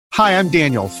Hi, I'm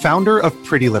Daniel, founder of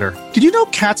Pretty Litter. Did you know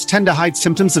cats tend to hide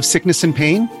symptoms of sickness and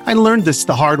pain? I learned this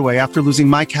the hard way after losing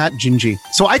my cat, Gingy.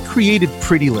 So I created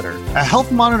Pretty Litter, a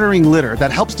health monitoring litter that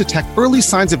helps detect early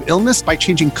signs of illness by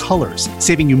changing colors,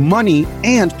 saving you money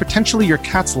and potentially your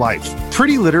cat's life.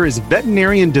 Pretty Litter is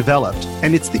veterinarian developed,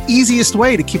 and it's the easiest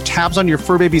way to keep tabs on your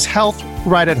fur baby's health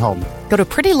right at home. Go to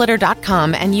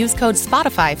prettylitter.com and use code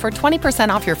SPOTIFY for 20%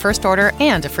 off your first order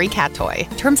and a free cat toy.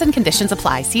 Terms and conditions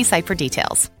apply. See site for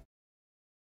details.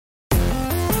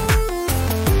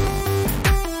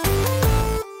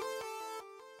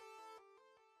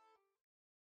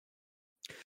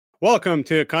 Welcome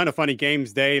to Kind of Funny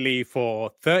Games Daily for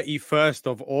 31st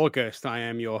of August. I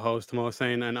am your host,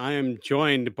 Mohsen, and I am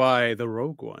joined by the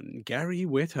Rogue One, Gary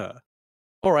Witter.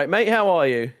 All right, mate, how are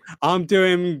you? I'm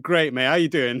doing great, mate. How you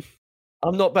doing?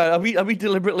 I'm not bad. Are we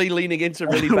deliberately leaning into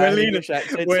really bad English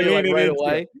accents right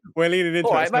away? We're leaning into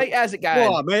all right, it. Mate, how's it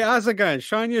going? What, mate, how's it going?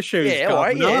 Shine your shoes. Yeah, all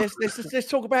right, yeah. Let's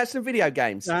talk about some video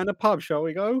games. And a pub, shall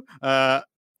we go?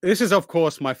 This is, of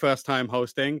course, my first time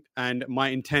hosting, and my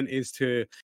intent is to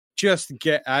just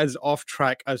get as off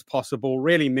track as possible,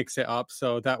 really mix it up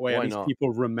so that way at least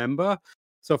people remember.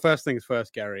 So first things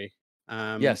first, Gary.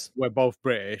 Yes. We're both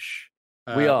British.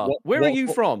 We are. Where are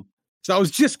you from? So I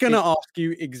was just going to ask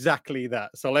you exactly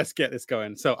that. So let's get this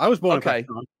going. So I was born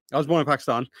in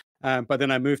Pakistan. But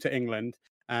then I moved to England,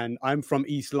 and I'm from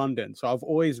East London. So I've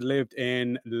always lived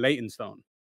in Leytonstone.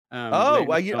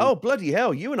 Bloody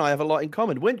hell! You and I have a lot in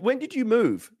common. When did you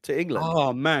move to England?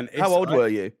 Oh man, how old were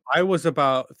you? I was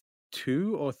about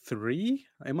 2 or 3.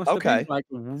 It must have been like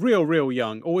real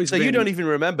young. So you don't even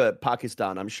remember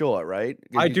Pakistan, I'm sure, right?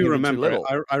 I do remember it.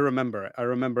 I remember it. I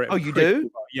remember it. Oh, you do?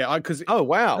 Yeah, because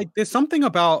wow. There's something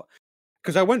about,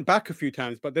 because I went back a few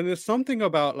times, but then there's something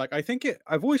about like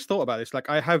I've always thought about this. Like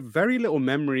I have very little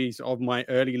memories of my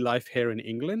early life here in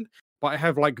England, but I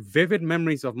have like vivid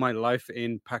memories of my life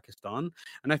in Pakistan,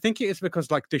 and I think it is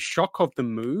because like the shock of the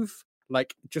move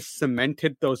like just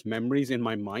cemented those memories in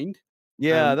my mind.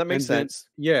 Yeah, that makes sense.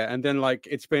 And then like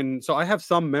it's been, so I have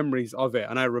some memories of it,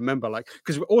 and I remember like,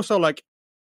 because also like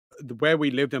where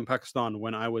we lived in Pakistan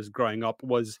when I was growing up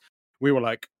was, we were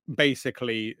like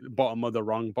basically bottom of the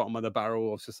rung, bottom of the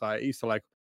barrel of society. So like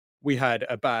we had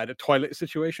a bad toilet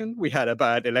situation, we had a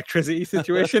bad electricity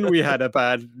situation, we had a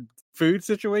bad food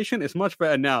situation. It's much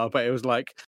better now, but it was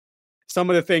like some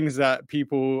of the things that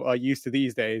people are used to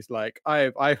these days, like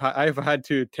I've had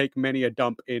to take many a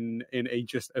dump in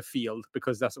just a field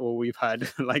because that's all we've had.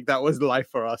 Like that was life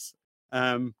for us.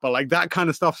 But like that kind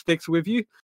of stuff sticks with you,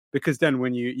 because then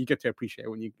when you get to appreciate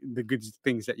the good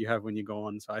things that you have when you go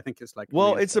on. So I think it's like,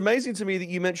 well, it's amazing to me that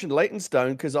you mentioned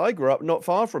Leytonstone, because I grew up not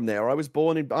far from there. I was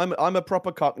born in, I'm a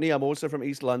proper Cockney. I'm also from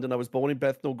East London. I was born in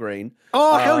Bethnal Green.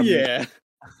 Oh, hell yeah.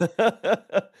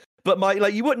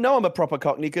 But you wouldn't know I'm a proper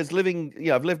Cockney because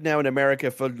I've lived now in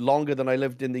America for longer than I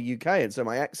lived in the UK. And so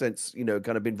my accent's, kind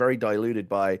of been very diluted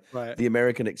by the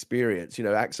American experience.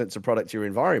 Accent's a product of your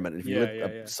environment. And if you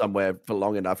live somewhere for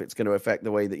long enough, it's going to affect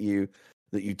the way that you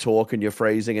talk and your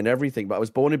phrasing and everything. But I was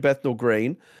born in Bethnal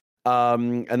Green.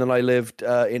 And then I lived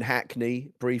in Hackney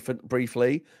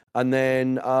briefly. And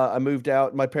then I moved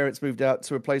out. My parents moved out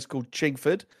to a place called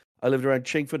Chingford. I lived around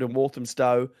Chingford and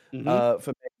Walthamstow for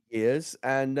many years,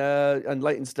 and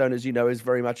Leytonstone, as you know, is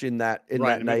very much in that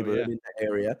neighborhood, in that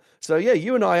area. So yeah,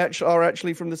 you and I are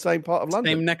actually from the same part of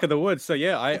London, same neck of the woods. So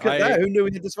yeah, who knew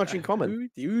we had this much in common?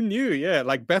 Who knew? Yeah,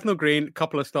 like Bethnal Green, a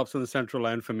couple of stops on the Central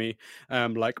Line for me.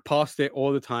 Like past it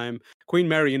all the time. Queen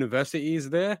Mary University is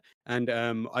there, and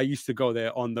I used to go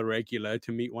there on the regular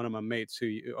to meet one of my mates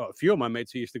a few of my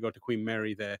mates who used to go to Queen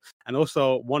Mary there, and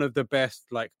also one of the best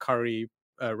like curry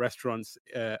restaurants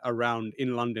around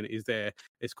in London is there.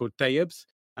 It's called Tayyib's.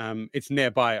 It's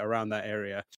nearby around that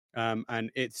area,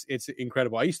 and it's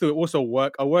incredible. I used to also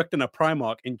I worked in a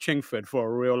Primark in Chingford for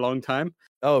a real long time.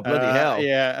 Oh, bloody hell!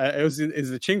 Yeah, it was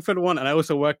the Chingford one, and I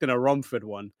also worked in a Romford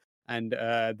one, and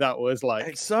that was like,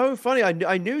 it's so funny.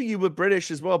 I knew you were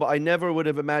British as well, but I never would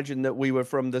have imagined that we were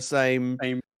from the same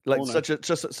like corner.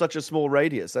 such a small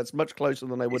radius. That's much closer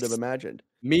than I would have imagined.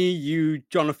 Me, you,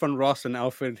 Jonathan Ross, and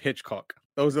Alfred Hitchcock.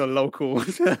 Those are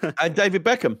locals. And David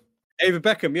Beckham. David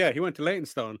Beckham, yeah, he went to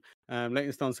Leytonstone,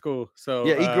 Leytonstone School. So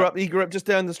yeah, he grew up just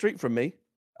down the street from me.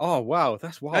 Oh wow,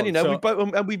 that's wild.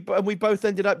 And we both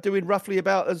ended up doing roughly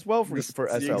about as well for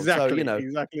ourselves. Exactly, so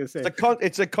exactly the same.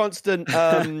 It's a constant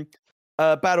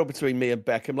battle between me and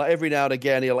Beckham. Like every now and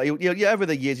again, over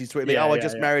the years he's tweeted me, I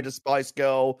just married a Spice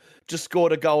Girl, just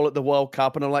scored a goal at the World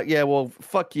Cup, and I'm like, yeah, well,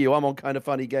 fuck you. I'm on Kind of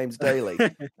Funny Games daily,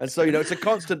 and so it's a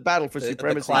constant battle for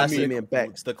supremacy between me and Beck.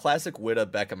 It's the classic Witta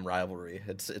Beckham rivalry.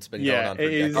 It's been going on for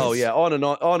decades. Oh yeah, on and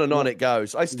on it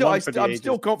goes. I'm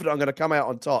still confident I'm going to come out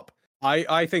on top.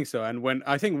 I think so, and when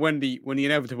the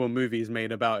inevitable movie is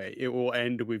made about it, it will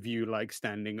end with you like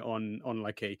standing on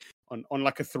like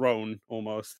a throne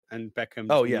almost, and Beckham.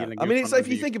 Oh yeah, I mean, it's if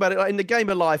you think about it, like in the game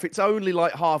of life, it's only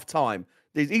like half time.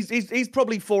 He's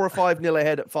probably 4 or 5-0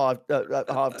 ahead at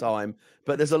half time,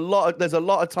 but there's a lot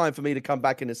of time for me to come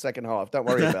back in the second half. Don't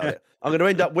worry about it. I'm going to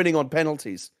end up winning on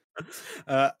penalties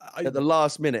at the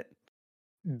last minute.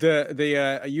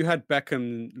 You had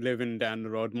Beckham living down the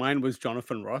road. Mine was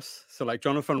Jonathan Ross. So like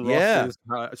Jonathan Ross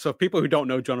is so people who don't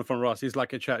know Jonathan Ross, he's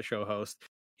like a chat show host.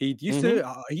 He used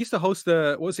to host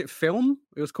what was it, Film?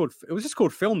 It was just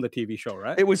called Film, the TV show,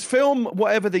 right? It was Film,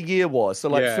 whatever the year was. So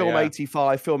like Film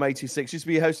 85, Film 86 used to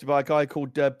be hosted by a guy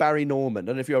called Barry Norman. I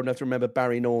don't know if you're old enough to remember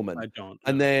Barry Norman. I don't.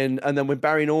 And then when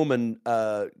Barry Norman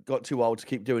got too old to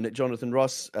keep doing it, Jonathan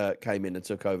Ross came in and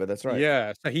took over. That's right.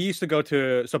 Yeah. So he used to go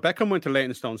to. So Beckham went to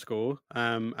Leytonstone School,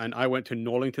 and I went to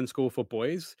Norlington School for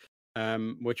Boys.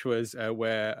 Which was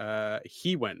where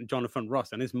he went, Jonathan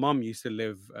Ross, and his mum used to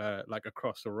live like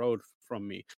across the road from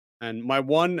me. And my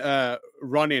one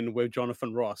run-in with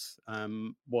Jonathan Ross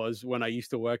was when I used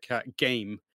to work at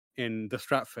Game in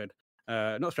the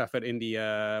in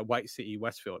the White City,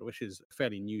 Westfield, which is a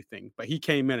fairly new thing. But he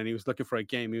came in and he was looking for a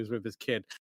game. He was with his kid,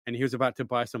 and he was about to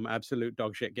buy some absolute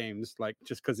dog shit games, like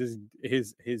just because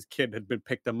his kid had been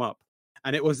picked them up.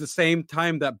 And it was the same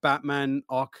time that Batman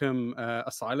Arkham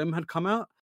Asylum had come out.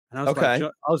 And I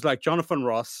was like, Jonathan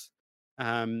Ross,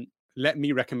 let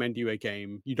me recommend you a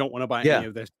game. You don't want to buy any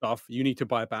of this stuff. You need to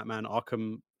buy Batman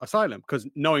Arkham Asylum. Because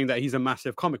knowing that he's a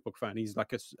massive comic book fan, he's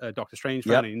like a Doctor Strange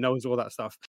fan, and he knows all that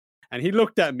stuff. And he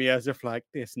looked at me as if like,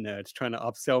 this nerd's trying to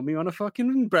upsell me on a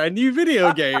fucking brand new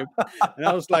video game. And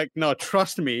I was like, no,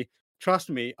 trust me.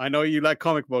 I know you like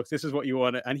comic books. This is what you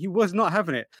want. And he was not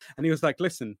having it. And he was like,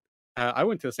 listen, I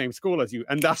went to the same school as you,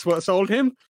 and that's what sold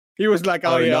him. He was like,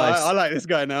 "Oh yeah, nice. I like this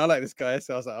guy now. I like this guy."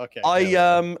 So I was like, "Okay."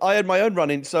 I had my own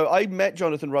run-in, so I met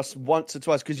Jonathan Ross once or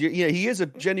twice because he is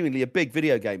genuinely a big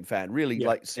video game fan, really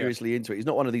seriously into it. He's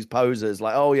not one of these posers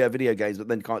like, "Oh yeah, video games," but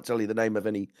then can't tell you the name of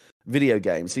any video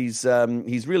games. He's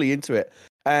really into it.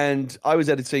 And I was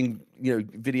editing,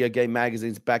 video game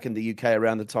magazines back in the UK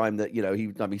around the time that,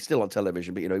 he's still on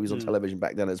television, but, he was on television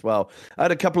back then as well. I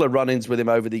had a couple of run-ins with him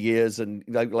over the years and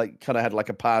kind of had like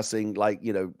a passing,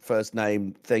 first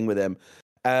name thing with him.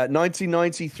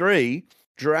 1993,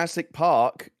 Jurassic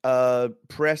Park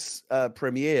press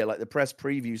premiere, like the press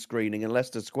preview screening in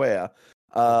Leicester Square.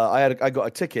 I got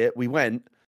a ticket. We went.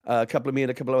 Me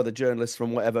and a couple of other journalists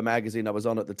from whatever magazine I was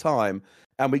on at the time,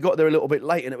 and we got there a little bit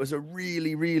late, and it was a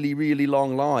really, really, really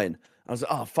long line. I was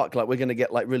like, oh fuck, like we're gonna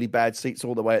get like really bad seats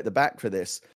all the way at the back for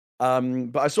this.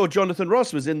 But I saw Jonathan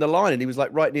Ross was in the line, and he was like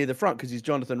right near the front because he's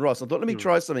Jonathan Ross. I thought, let me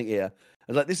try something here. I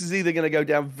was like, this is either gonna go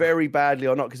down very badly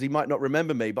or not because he might not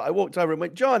remember me. But I walked over and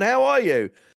went, John, how are you?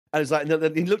 And it's like,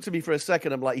 and he looked at me for a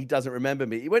second. I'm like, he doesn't remember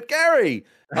me. He went, Gary.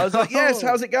 I was like, yes,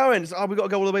 how's it going? So, we got to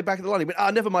go all the way back to the line. He went,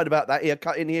 never mind about that. He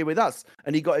cut in here with us.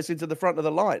 And he got us into the front of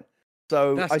the line.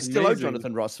 So I still owe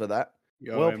Jonathan Ross for that.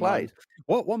 Well played.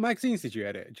 Man. What magazines did you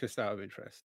edit, just out of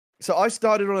interest? So I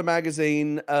started on a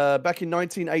magazine back in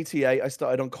 1988. I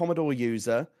started on Commodore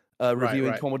User,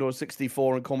 reviewing Commodore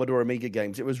 64 and Commodore Amiga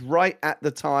games. It was right at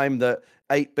the time that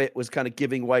 8-bit was kind of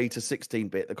giving way to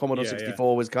 16-bit. The Commodore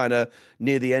 64 was kind of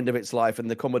near the end of its life, and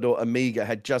the Commodore Amiga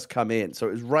had just come in. So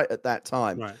it was right at that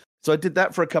time. Right. So I did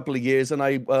that for a couple of years, and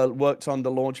I worked on the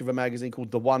launch of a magazine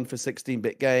called The One for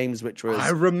 16-bit games, which was... I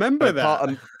remember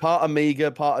that. Part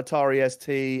Amiga, part Atari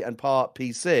ST, and part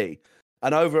PC.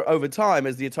 And over time,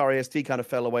 as the Atari ST kind of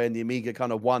fell away and the Amiga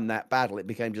kind of won that battle, it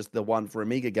became just The One for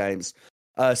Amiga games.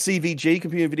 CVG,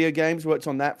 Computer Video Games, worked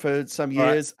on that for some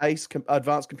years. Right. ACE,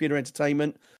 Advanced Computer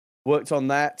Entertainment, worked on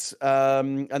that.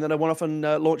 And then I went off and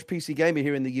launched PC Gamer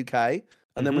here in the UK.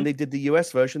 And then when they did the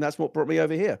US version, that's what brought me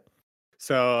over here.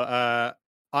 So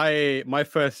my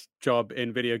first job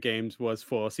in video games was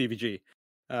for CVG.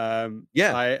 So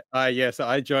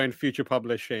I joined Future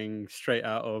Publishing straight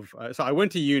out of... so I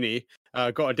went to uni,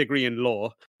 got a degree in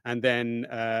law, and then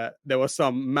there was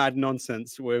some mad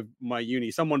nonsense with my uni.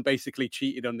 Someone basically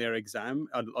cheated on their exam,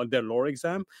 on their law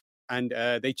exam, and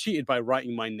they cheated by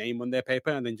writing my name on their paper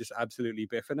and then just absolutely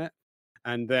biffing it.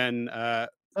 And then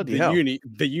Bloody hell.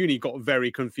 the uni got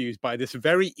very confused by this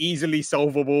very easily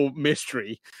solvable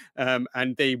mystery,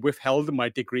 and they withheld my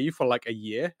degree for like a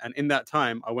year. And in that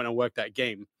time, I went and worked at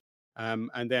Game,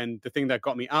 and then the thing that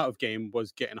got me out of Game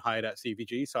was getting hired at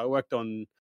CVG. So I worked on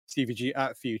CVG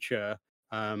at Future,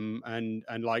 and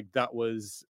like that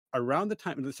was around the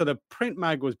time. So the print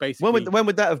mag was basically when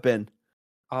would that have been?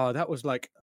 That was like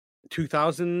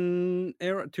 2000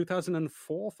 era,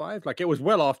 2004, 5. Like it was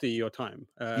well after your time.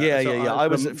 I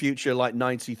was at Future like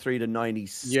 93 to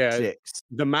 96. Yeah,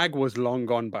 the mag was long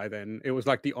gone by then. It was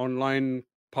like the online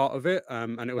part of it,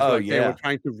 and it was they were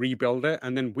trying to rebuild it,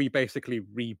 and then we basically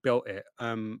rebuilt it,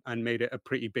 and made it a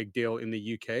pretty big deal in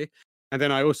the UK. And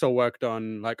then I also worked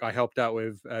on, like, I helped out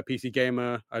with PC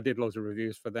Gamer. I did loads of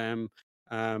reviews for them.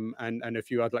 And a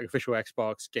few other, like Official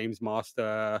Xbox, Games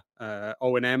Master,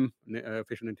 O&M,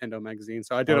 Official Nintendo Magazine.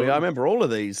 So I did. I remember all of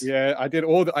these. Yeah, I did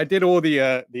all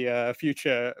the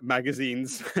Future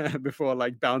magazines before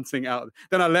like bouncing out.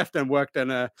 Then I left and worked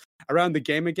in around the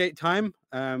Gamergate time.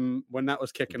 When that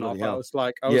was kicking off, I was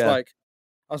like,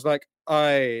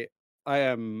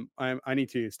 I need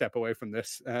to step away from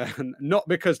this, not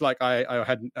because like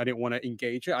I didn't want to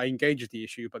engage it. I engaged the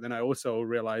issue, but then I also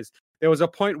realized there was a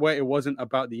point where it wasn't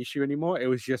about the issue anymore. It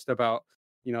was just about,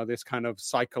 you know, this kind of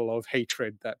cycle of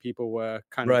hatred that people were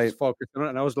kind of just focused on.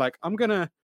 And I was like, I'm gonna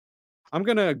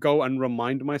go and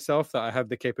remind myself that I have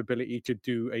the capability to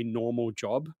do a normal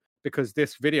job, because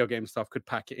this video game stuff could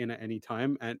pack it in at any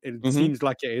time, and it seems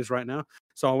like it is right now.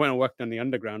 So I went and worked on the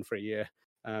Underground for a year.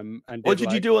 And what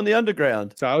did you do on the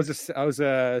Underground? So I was a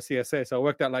CSA. So I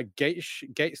worked at like gate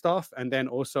staff, and then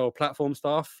also platform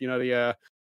staff. You know, the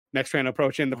next train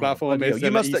approaching the platform.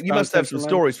 You must have some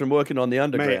stories from working on the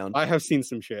Underground. Mate, I have seen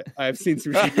some shit.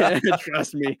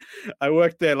 Trust me. I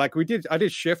worked there. Like I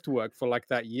did shift work for like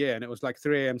that year, and it was like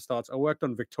 3 a.m. starts. I worked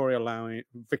on Victoria Line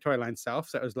South.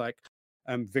 So it was like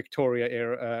Victoria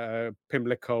era,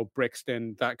 Pimlico,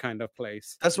 Brixton, that kind of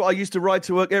place. That's what I used to ride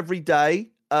to work every day.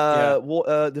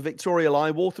 The Victoria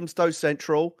Line, Walthamstow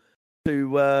Central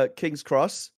to King's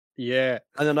Cross. Yeah,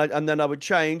 and then I would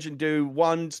change and do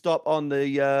one stop on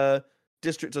the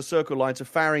District or Circle Line to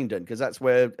Farringdon, because that's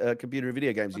where computer and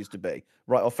video games used to be,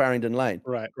 right off Farringdon Lane.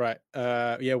 Right.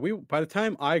 We by the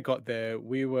time I got there,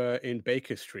 we were in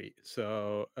Baker Street,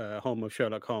 so home of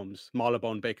Sherlock Holmes,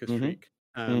 Marylebone, Baker Street.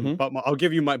 But I'll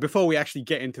give you before we actually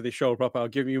get into the show proper, I'll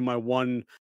give you my one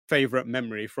favorite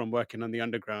memory from working on the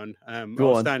Underground. I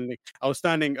was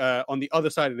standing on the other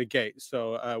side of the gate,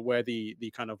 so where the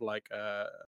kind of like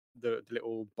the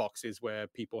little boxes where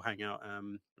people hang out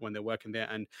when they're working there,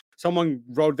 and someone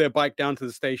rode their bike down to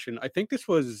the station. I think this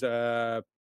was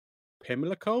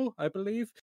Pimlico, I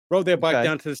believe. Rode their bike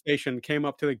down to the station, came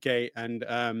up to the gate, and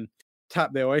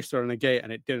tapped their oyster on the gate,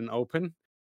 and it didn't open.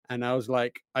 And I was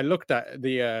like, I looked at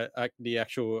the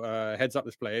actual heads up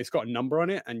display. It's got a number on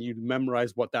it, and you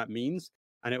memorize what that means.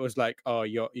 And it was like, oh,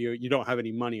 you don't have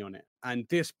any money on it. And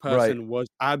this person was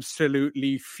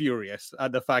absolutely furious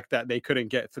at the fact that they couldn't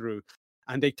get through.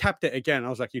 And they tapped it again. I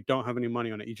was like, you don't have any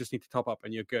money on it. You just need to top up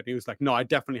and you're good. He was like, no, I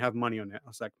definitely have money on it. I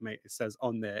was like, mate, it says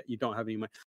on there, you don't have any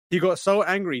money. He got so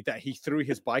angry that he threw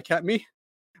his bike at me.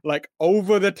 Like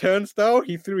over the turnstile,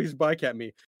 he threw his bike at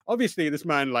me. Obviously, this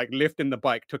man like lifting the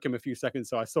bike took him a few seconds,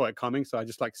 so I saw it coming. So I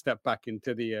just like stepped back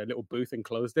into the little booth and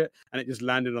closed it, and it just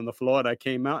landed on the floor. And I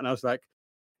came out, and I was like,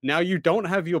 "Now you don't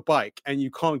have your bike, and you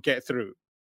can't get through."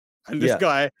 And this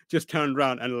guy just turned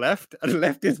around and left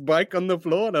his bike on the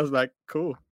floor. And I was like,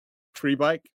 "Cool, free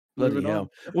bike." Bloody hell.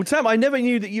 Well, Tam, I never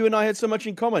knew that you and I had so much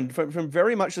in common from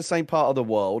very much the same part of the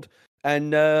world.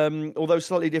 And although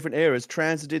slightly different eras,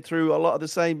 transited through a lot of the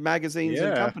same magazines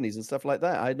and companies and stuff like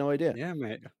that. I had no idea. Yeah,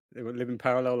 mate. They were living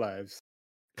parallel lives.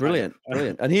 Brilliant.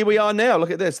 And here we are now.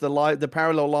 Look at this. The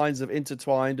parallel lines have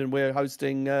intertwined, and we're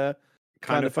hosting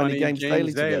Kind of Funny Games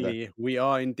Daily together. We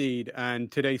are indeed. And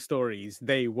today's stories,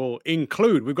 they will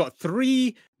include, we've got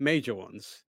 3 major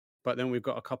ones, but then we've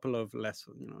got a couple of less,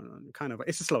 kind of,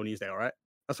 it's a slow news day, all right?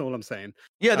 That's all I'm saying.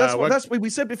 Yeah, that's what we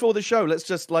said before the show. Let's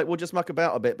just we'll just muck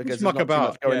about a bit because there's not too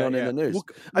much going on in the news.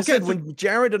 I said when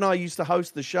Jared and I used to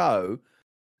host the show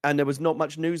and there was not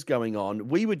much news going on,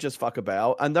 we would just fuck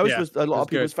about, and those was a lot of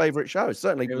people's favorite shows.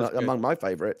 Certainly among my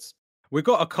favorites. We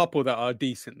got a couple that are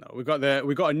decent though. We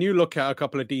got a new look at a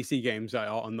couple of DC games that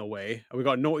are on the way. We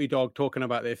got Naughty Dog talking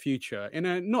about their future in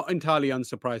a not entirely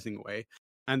unsurprising way,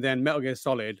 and then Metal Gear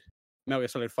Solid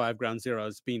 5 Ground Zero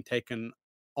has been taken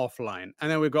offline,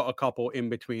 and then we've got a couple in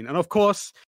between. And of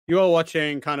course, you are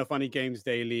watching Kind of Funny Games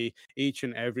Daily each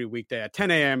and every weekday at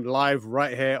 10 a.m. live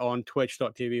right here on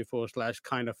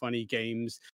twitch.tv/Kind of Funny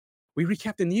Games. we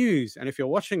recap the news. And if you're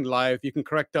watching live, you can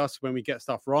correct us when we get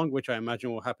stuff wrong, which I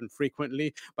imagine will happen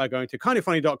frequently, by going to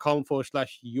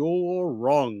kindoffunny.com/you're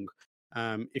wrong.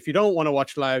 If you don't want to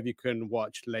watch live, you can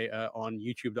watch later on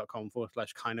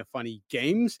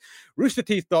youtube.com/kindoffunnygames,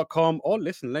 roosterteeth.com, or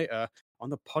listen later on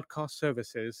the podcast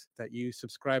services that you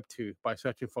subscribe to by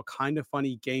searching for Kind of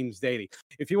Funny Games Daily.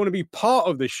 If you want to be part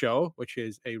of the show, which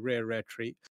is a rare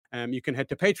treat, you can head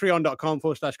to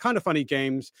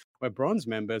patreon.com/kindoffunnygames, where bronze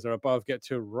members or above get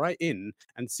to write in,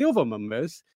 and silver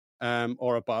members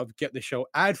or above get the show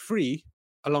ad-free,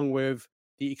 along with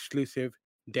the exclusive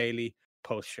daily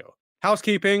post-show.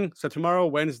 Housekeeping. So tomorrow,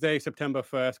 Wednesday, September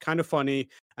 1st, Kind of Funny,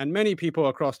 and many people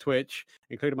across Twitch,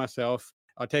 including myself,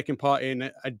 are taking part in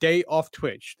a day off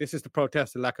Twitch. This is to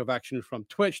protest the lack of action from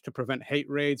Twitch to prevent hate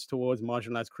raids towards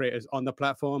marginalized creators on the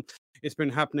platform. It's been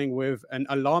happening with an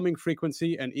alarming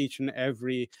frequency, and each and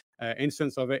every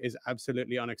instance of it is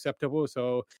absolutely unacceptable.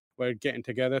 So we're getting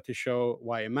together to show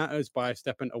why it matters by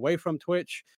stepping away from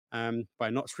Twitch, by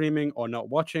not streaming or not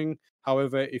watching.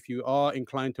 However, if you are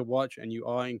inclined to watch and you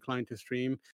are inclined to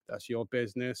stream, that's your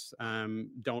business.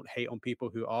 Don't hate on people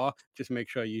who are. Just make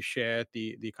sure you share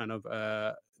the kind of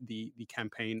the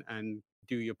campaign and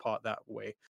do your part that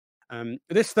way.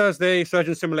 This Thursday,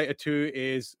 Surgeon Simulator 2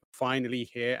 is finally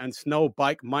here, and Snow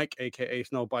Bike Mike, aka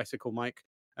Snow Bicycle Mike,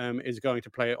 is going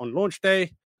to play it on launch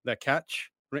day. The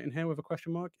catch, written here with a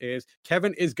question mark, is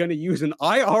Kevin is going to use an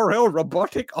IRL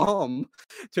robotic arm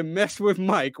to mess with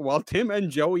Mike while Tim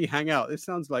and Joey hang out. This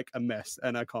sounds like a mess,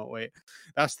 and I can't wait.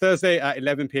 That's Thursday at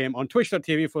 11 p.m. on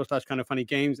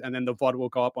twitch.tv/kindoffunnygames, and then the VOD will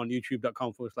go up on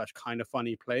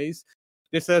youtube.com/kindoffunnyplays.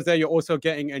 This Thursday, you're also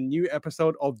getting a new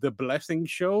episode of The Blessing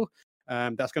Show.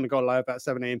 That's going to go live at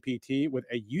 7 a.m. PT with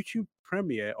a YouTube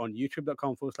premiere on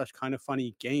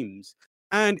youtube.com/kindoffunnygames.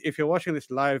 And if you're watching this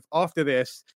live after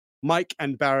this, Mike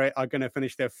and Barrett are going to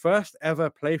finish their first ever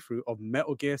playthrough of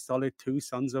Metal Gear Solid 2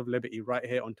 Sons of Liberty right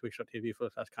here on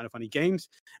twitch.tv/kindoffunnygames.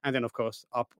 And then, of course,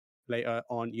 up later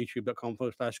on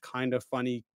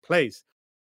youtube.com/kindoffunnyplays.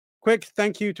 Quick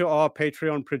thank you to our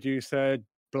Patreon producer,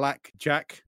 Black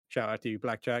Jack. Shout out to you,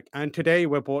 Blackjack. And today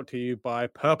we're brought to you by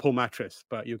Purple Mattress,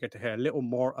 but you'll get to hear a little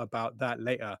more about that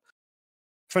later.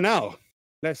 For now,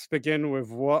 let's begin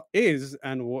with what is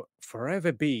and will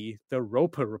forever be the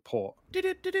Roper Report.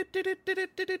 It's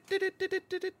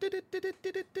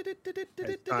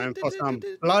time for some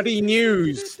bloody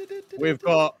news. We've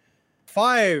got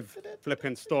 5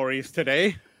 flippant stories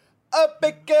today. Up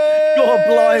it God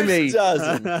blimey.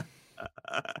 dozen.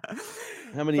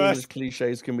 How many English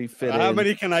cliches can we fit in? How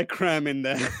many can I cram in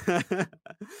there?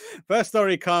 First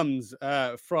story comes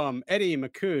from Eddie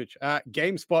McCooch at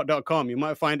GameSpot.com. You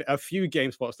might find a few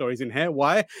GameSpot stories in here.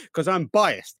 Why? Because I'm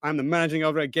biased. I'm the managing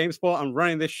over at GameSpot. I'm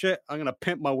running this shit. I'm going to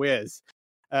pimp my wares.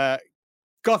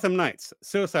 Gotham Knights,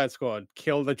 Suicide Squad,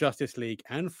 Kill the Justice League,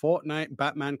 and Fortnite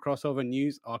Batman crossover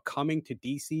news are coming to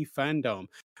DC Fandom.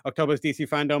 October's DC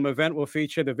Fandom event will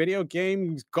feature the video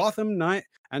games Gotham Knight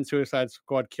and Suicide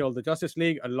Squad Kill the Justice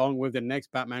League, along with the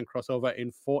next Batman crossover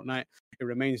in Fortnite. It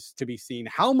remains to be seen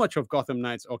how much of Gotham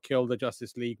Knights or Kill the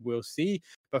Justice League we'll see,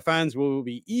 but fans will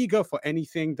be eager for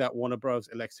anything that Warner Bros.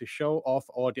 Elects to show off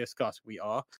or discuss. We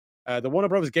are. The Warner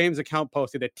Bros. Games account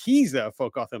posted a teaser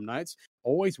for Gotham Knights.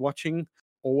 Always watching,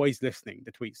 always listening,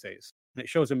 the tweet says. And it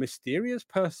shows a mysterious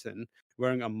person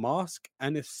wearing a mask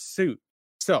and a suit.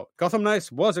 So, Gotham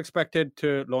Knights was expected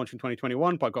to launch in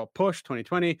 2021, but got pushed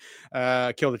 2020.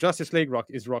 Kill the Justice League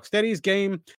is Rocksteady's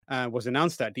game, was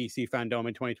announced at DC Fandom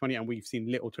in 2020, and we've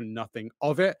seen little to nothing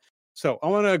of it. So, I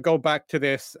want to go back to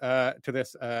this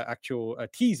actual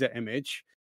teaser image.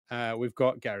 We've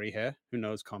got Gary here, who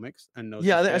knows comics and knows.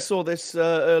 Yeah, I saw this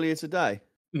earlier today.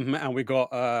 Mm-hmm. And we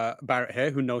got Barrett here,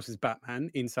 who knows his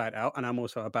Batman inside out, and I'm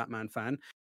also a Batman fan.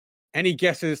 Any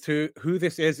guesses to who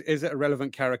this is? Is it a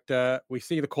relevant character? We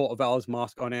see the Court of Owls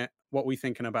mask on it. What are we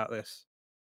thinking about this?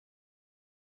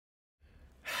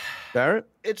 Barrett?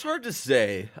 It's hard to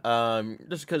say,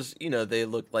 just because, they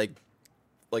look like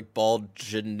bald,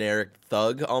 generic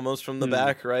thug almost from the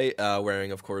back, right?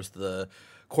 Wearing, of course, the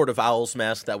Court of Owls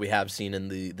mask that we have seen in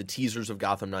the teasers of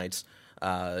Gotham Knights.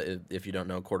 If you don't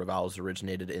know, Court of Owls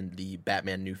originated in the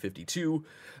Batman New 52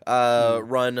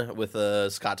 run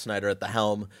with Scott Snyder at the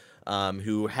helm,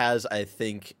 who has, I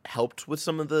think, helped with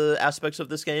some of the aspects of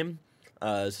this game.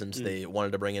 Since they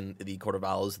wanted to bring in the Court of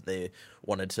Owls, they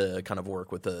wanted to kind of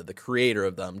work with the creator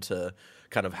of them to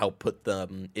kind of help put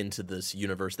them into this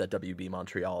universe that WB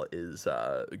Montreal is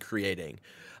creating.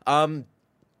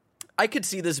 I could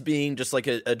see this being just like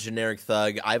a generic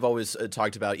thug. I've always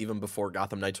talked about, even before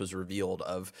Gotham Knights was revealed,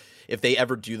 of if they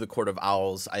ever do the Court of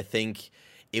Owls, I think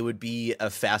it would be a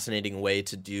fascinating way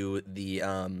to do the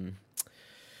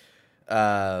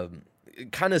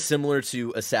kind of similar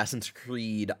to Assassin's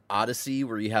Creed Odyssey,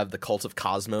 where you have the Cult of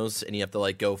Cosmos and you have to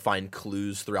like go find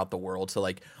clues throughout the world to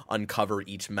like uncover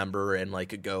each member and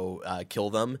like go kill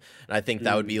them. And I think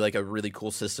that would be like a really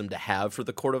cool system to have for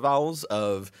the Court of Owls.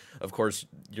 Of course,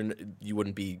 you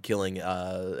wouldn't be killing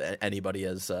anybody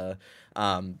as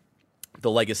the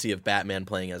legacy of Batman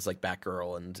playing as like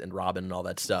Batgirl and Robin and all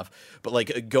that stuff, but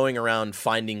like going around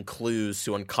finding clues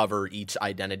to uncover each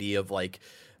identity of like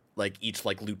each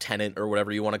like lieutenant or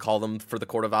whatever you want to call them for the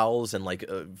Court of Owls, and like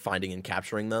finding and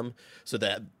capturing them, so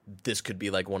that this could be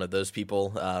like one of those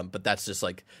people. But that's just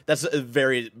like, that's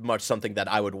very much something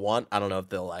that I would want. I don't know if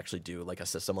they'll actually do like a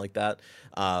system like that.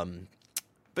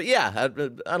 But yeah,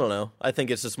 I don't know. I think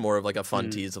it's just more of like a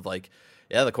fun tease of like,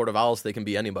 yeah, the Court of Owls, they can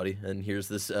be anybody, and here's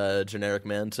this generic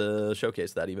man to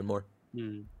showcase that even more.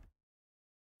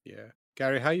 Yeah,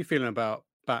 Gary, how are you feeling about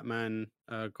Batman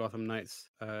Gotham Knights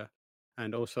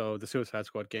and also the Suicide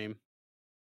Squad game?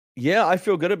 Yeah, I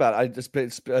feel good about it.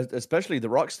 Especially the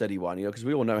Rocksteady one, because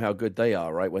we all know how good they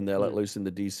are, right? When they're let loose in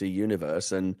the DC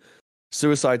universe, and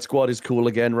Suicide Squad is cool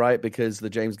again, right? Because the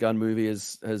James Gunn movie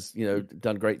has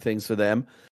done great things for them.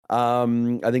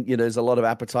 I think there's a lot of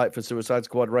appetite for Suicide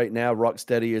Squad right now.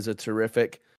 Rocksteady is a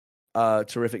terrific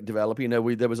developer.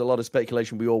 There was a lot of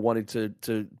speculation. We all wanted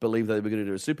to believe that they were going to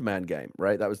do a Superman game,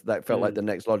 right? That felt like the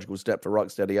next logical step for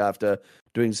Rocksteady after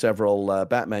doing several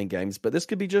Batman games. But this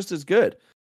could be just as good.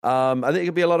 I think it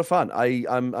could be a lot of fun.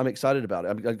 I'm excited about it.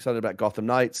 I'm excited about Gotham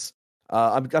Knights.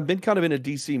 I've been kind of in a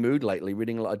DC mood lately,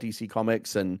 reading a lot of DC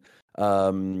comics and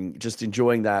just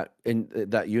enjoying that in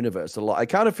that universe a lot. I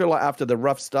kind of feel like after the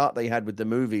rough start they had with the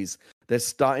movies, they're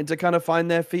starting to kind of find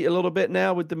their feet a little bit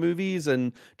now with the movies,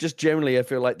 and just generally I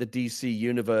feel like the DC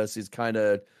universe is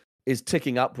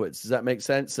ticking upwards. Does that make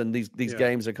sense? And these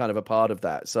games are kind of a part of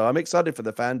that. So I'm excited for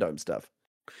the fandom stuff.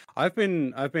 I've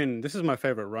been this is my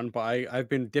favorite run, but I've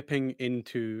been dipping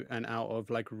into and out of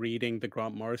like reading the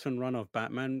Grant Morrison run of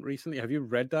Batman recently. Have you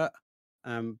read that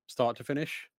start to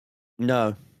finish?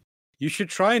 No. You should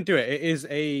try and do it. It is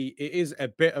a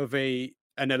bit of an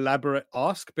elaborate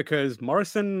ask, because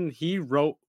Morrison, he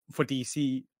wrote for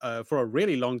DC for a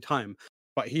really long time,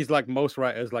 but he's like most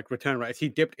writers, like return writers. He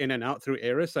dipped in and out through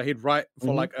eras, so he'd write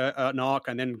for like an arc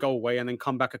and then go away and then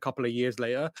come back a couple of years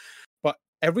later. But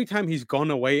every time he's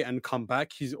gone away and come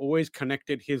back, he's always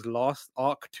connected his last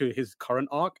arc to his current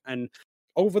arc, and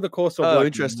over the course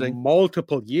of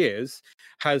multiple years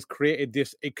has created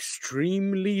this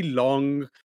extremely long,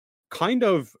 kind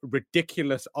of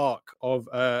ridiculous arc of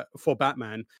for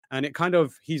Batman. And it kind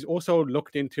of, he's also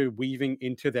looked into weaving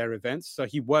into their events. So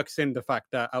he works in the fact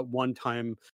that at one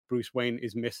time Bruce Wayne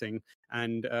is missing,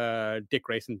 and Dick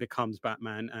Grayson becomes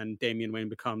Batman, and Damian Wayne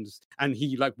becomes, and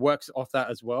he like works off that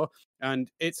as well. And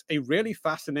it's a really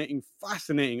fascinating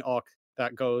arc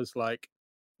that goes like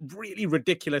really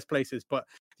ridiculous places. But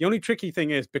the only tricky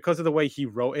thing is, because of the way he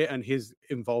wrote it and his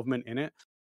involvement in it,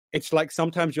 it's like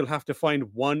sometimes you'll have to find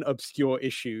one obscure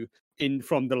issue in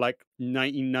from the like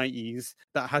 1990s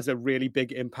that has a really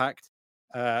big impact.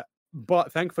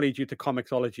 But thankfully, due to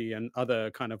Comixology and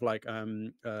other kind of like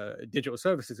digital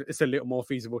services, it's a little more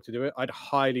feasible to do it. I'd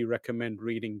highly recommend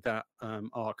reading that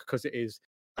arc, because it is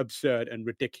absurd and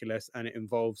ridiculous, and it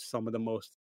involves some of the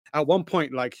most. At one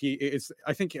point, like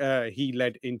I think he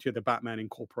led into the Batman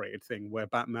Incorporated thing, where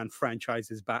Batman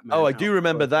franchises Batman. Oh, I do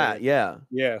remember that. Yeah.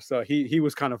 So he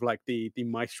was kind of like the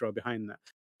maestro behind that.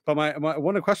 But my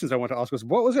one of the questions I want to ask was,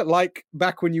 what was it like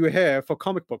back when you were here for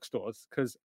comic book stores?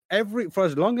 Because for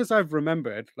as long as I've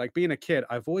remembered, like being a kid,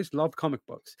 I've always loved comic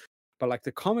books. But like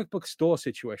the comic book store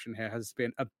situation here has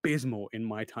been abysmal in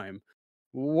my time.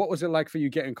 What was it like for you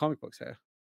getting comic books here?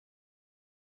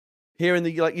 Here in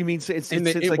the, like, you mean since when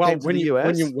the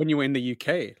US? When you were in the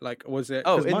UK, like, was it?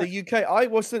 Oh, in the UK,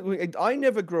 I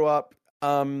never grew up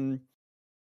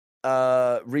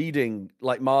reading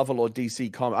like Marvel or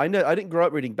DC comics. I didn't grow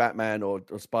up reading Batman or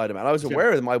Spider-Man. I was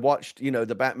aware of them. I watched,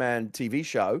 the Batman TV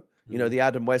show, the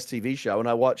Adam West TV show, and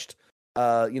I watched,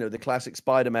 the classic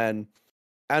Spider-Man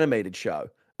animated show.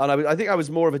 And I think I was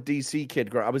more of a DC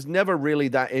kid. I was never really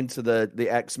that into the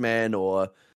X-Men or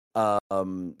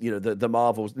the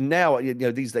Marvels. Now,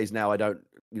 these days now I don't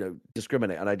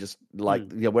discriminate, and I just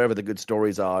like wherever the good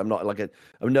stories are. I'm not like I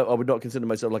would not consider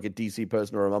myself like a DC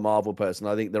person or a Marvel person.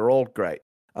 I think they're all great,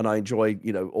 and I enjoy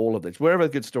all of this. Wherever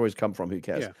the good stories come from, who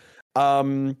cares?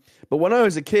 But when I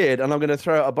was a kid, and I'm going to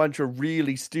throw out a bunch of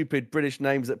really stupid British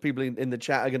names that people in the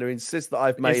chat are going to insist that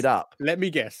I've made up. Let me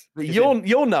guess.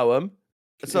 You'll know them.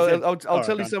 So I'll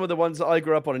tell you some of the ones that I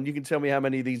grew up on, and you can tell me how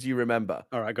many of these you remember.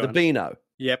 All right, go on. The Beano.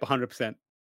 Yep, 100%.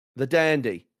 The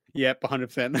Dandy. Yep,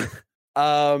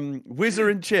 100%. Whizzer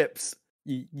and Chips.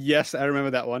 Yes, I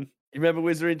remember that one. You remember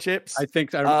Whizzer and Chips? I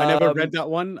think I never read that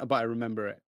one, but I remember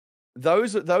it.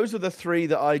 Those are the three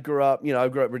that I grew up. You know, I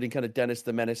grew up reading kind of Dennis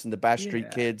the Menace and the Bash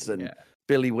Street Kids and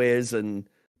Billy Whiz and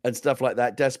stuff like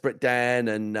that. Desperate Dan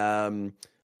and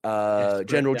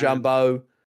General Dan. Jumbo.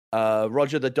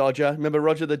 Roger the Dodger. Remember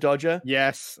Roger the Dodger?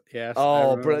 Yes.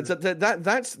 Oh, brilliant! So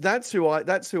that's who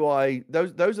I.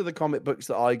 Those are the comic books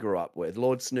that I grew up with.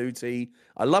 Lord Snooty.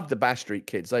 I loved the Bash Street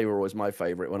Kids. They were always my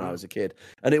favorite when I was a kid.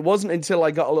 And it wasn't until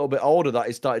I got a little bit older that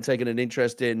I started taking an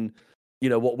interest in, you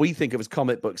know, what we think of as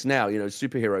comic books now. You know,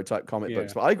 superhero type comic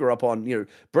books. But I grew up on, you know,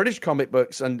 British comic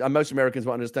books, and most Americans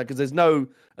won't understand because there's no,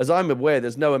 as I'm aware,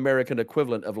 there's no American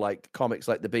equivalent of like comics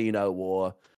like the Beano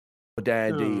or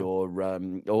Dandy or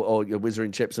Whizzer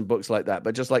and Chips and books like that,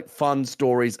 but just like fun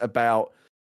stories about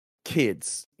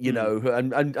kids, you know,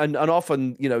 and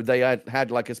often, you know, they had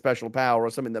like a special power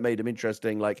or something that made them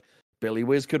interesting. Like Billy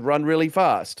Whiz could run really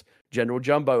fast. General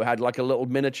Jumbo had like a little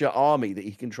miniature army that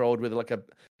he controlled with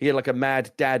he had a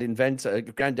mad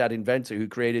granddad inventor who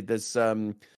created this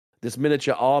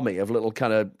miniature army of little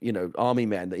kind of, you know, army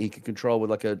men that he could control with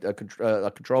like a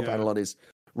control panel on his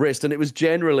wrist. And it was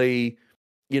generally,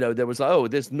 you know, there was like, oh,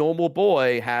 this normal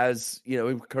boy has, you know,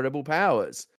 incredible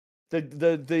powers.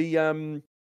 The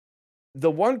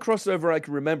one crossover I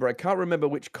can remember, I can't remember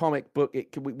which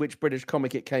which British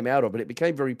comic it came out of, but it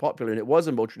became very popular, and it was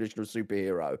a more traditional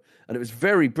superhero, and it was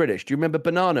very British. Do you remember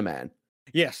Banana Man?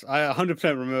 Yes, I 100%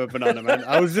 remember Banana Man.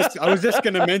 I was just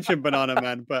going to mention Banana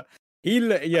Man, but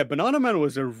Banana Man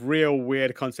was a real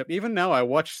weird concept. Even now, I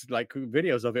watch like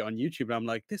videos of it on YouTube, and I'm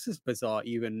like, this is bizarre.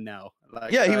 Even now,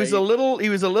 like, he was a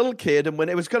little kid, and when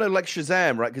it was kind of like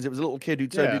Shazam, right? Because it was a little kid who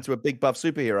turned into a big buff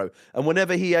superhero, and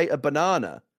whenever he ate a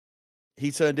banana, he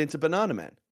turned into Banana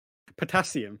Man.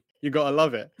 Potassium, you gotta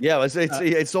love it. Yeah,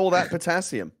 it's all that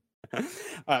potassium.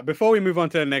 Before we move on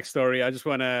to the next story, I just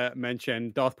want to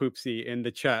mention Darth Poopsie in the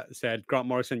chat said Grant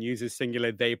Morrison uses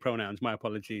singular they pronouns. My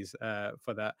apologies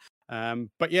for that.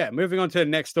 But yeah, moving on to the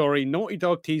next story. Naughty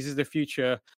Dog teases the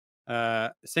future.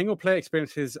 Single player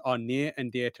experiences are near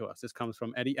and dear to us. This comes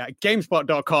from Eddie at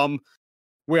GameSpot.com.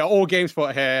 We are all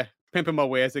GameSpot here, pimping my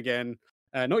wares again.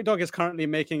 Naughty Dog is currently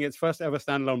making its first ever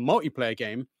standalone multiplayer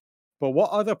game. But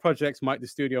what other projects might the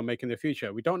studio make in the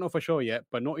future? We don't know for sure yet,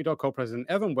 but Naughty Dog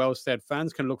co-president Evan Wells said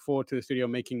fans can look forward to the studio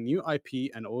making new IP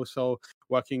and also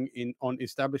working on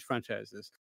established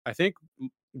franchises. I think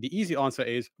the easy answer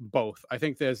is both. I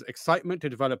think there's excitement to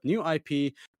develop new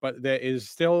IP, but there is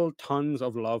still tons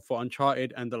of love for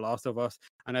Uncharted and The Last of Us,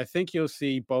 and I think you'll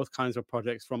see both kinds of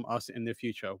projects from us in the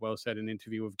future, Wells said in an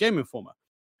interview with Game Informer.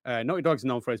 Naughty Dog's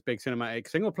known for its big cinematic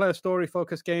single-player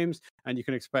story-focused games, and you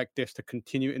can expect this to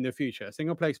continue in the future.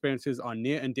 Single-player experiences are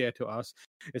near and dear to us.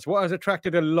 It's what has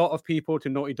attracted a lot of people to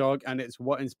Naughty Dog, and it's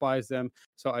what inspires them.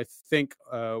 So I think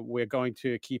we're going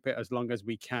to keep it as long as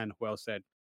we can, well said.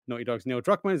 Naughty Dog's Neil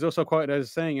Druckmann is also quoted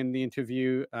as saying in the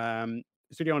interview,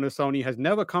 studio owner Sony has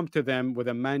never come to them with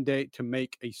a mandate to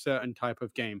make a certain type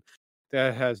of game.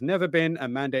 There has never been a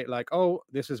mandate like, oh,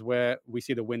 this is where we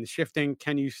see the winds shifting.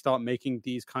 Can you start making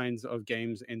these kinds of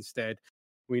games instead?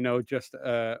 We know just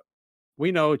as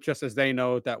they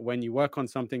know that when you work on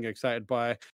something you're excited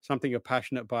by, something you're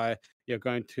passionate by, you're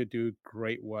going to do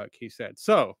great work, he said.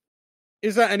 So,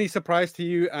 is that any surprise to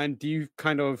you? And do you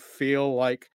kind of feel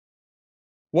like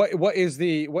what is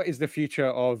the future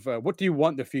of what do you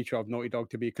want the future of Naughty Dog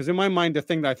to be? Because in my mind, the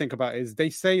thing that I think about is they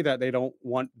say that they don't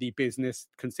want the business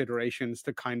considerations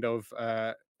to kind of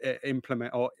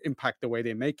implement or impact the way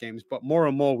they make games, but more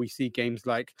and more we see games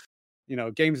like, you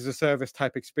know, games as a service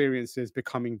type experiences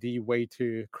becoming the way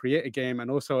to create a game,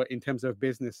 and also in terms of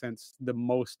business sense, the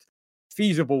most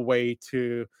feasible way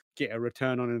to get a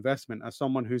return on investment. As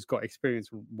someone who's got experience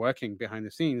working behind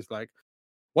the scenes, like,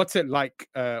 what's it like?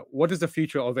 What does the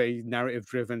future of a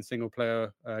narrative-driven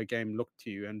single-player game look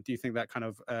to you? And do you think that kind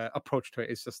of approach to it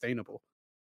is sustainable?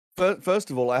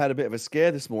 First of all, I had a bit of a scare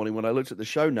this morning when I looked at the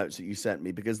show notes that you sent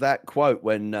me, because that quote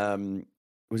when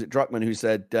was it Druckmann who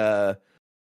said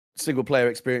single-player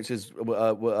experiences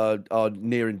are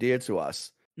near and dear to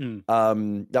us.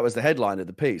 That was the headline of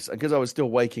the piece. And because I was still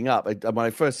waking up, when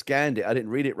I first scanned it, I didn't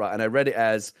read it right, and I read it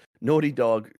as Naughty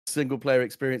Dog single-player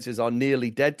experiences are nearly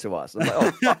dead to us. I'm like,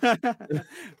 oh, fuck.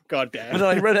 God damn. And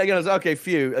then I read it again. I was like, okay,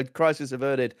 phew, a crisis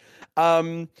averted.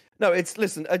 No,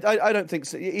 listen, I don't think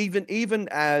so. Even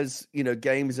as, you know,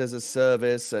 games as a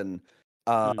service, and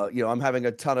you know, I'm having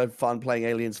a ton of fun playing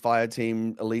Aliens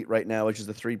Fireteam Elite right now, which is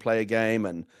a 3-player game,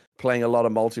 and playing a lot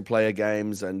of multiplayer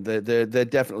games, and they're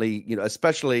definitely, you know,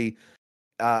 especially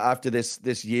after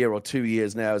this year or 2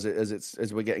 years now,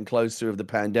 as we're getting closer of the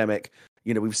pandemic,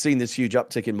 we've seen this huge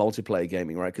uptick in multiplayer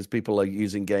gaming, right? Because people are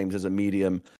using games as a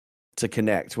medium to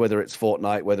connect, whether it's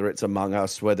Fortnite, whether it's Among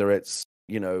Us, whether it's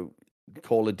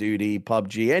Call of Duty,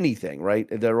 PUBG, anything, right?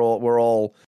 We're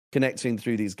all connecting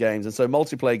through these games, and so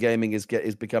multiplayer gaming is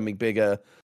becoming bigger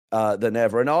than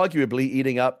ever, and arguably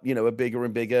eating up a bigger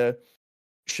and bigger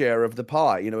share of the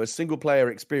pie. A single player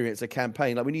experience, a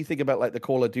campaign, like when you think about like the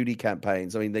Call of Duty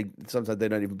campaigns, I mean, sometimes they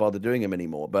don't even bother doing them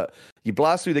anymore, but you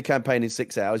blast through the campaign in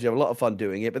 6 hours, you have a lot of fun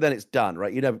doing it, but then it's done,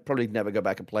 right? Probably never go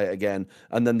back and play it again,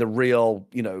 and then the real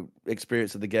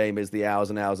experience of the game is the hours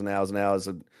and hours and hours and hours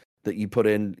that you put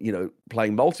in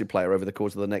playing multiplayer over the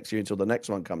course of the next year until the next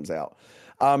one comes out.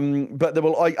 But there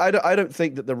will. I don't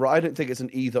think that I don't think it's an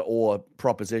either or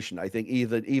proposition. I think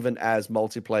even as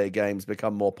multiplayer games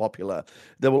become more popular,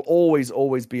 there will always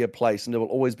be a place, and there will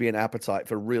always be an appetite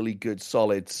for really good,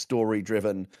 solid,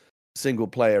 story-driven single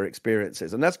player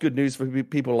experiences, and that's good news for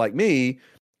people like me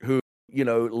who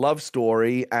love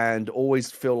story and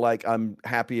always feel like I'm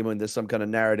happy when there's some kind of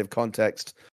narrative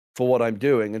context for what I'm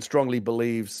doing, and strongly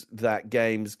believes that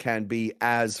games can be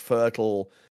as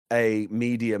fertile a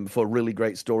medium for really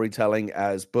great storytelling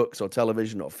as books or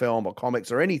television or film or comics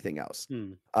or anything else.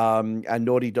 And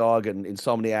Naughty Dog and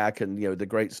Insomniac and the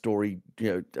great story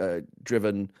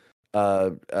driven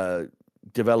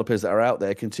developers that are out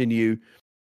there continue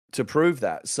to prove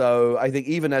that. So I think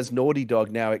even as Naughty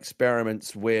Dog now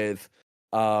experiments with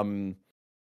multiplayer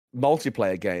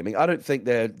gaming, I don't think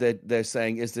they're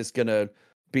saying, is this going to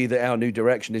be our new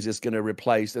direction? Is this going to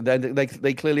replace? And then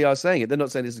they clearly are saying it. They're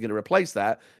not saying this is going to replace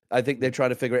that. I think they're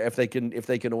trying to figure out if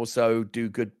they can also do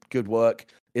good work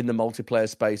in the multiplayer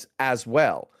space as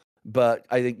well. But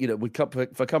I think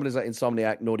for companies like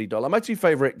Insomniac, Naughty Dog, my two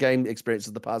favorite game experiences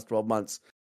of the past 12 months.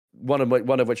 One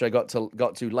of which I got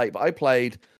to late, but I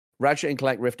played Ratchet and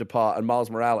Clank Rift Apart and Miles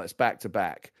Morales back to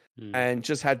back, and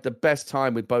just had the best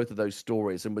time with both of those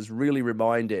stories, and was really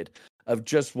reminded of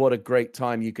just what a great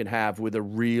time you can have with a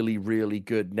really, really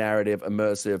good narrative,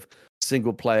 immersive,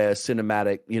 single-player,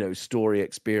 cinematic, story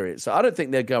experience. So I don't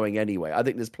think they're going anywhere. I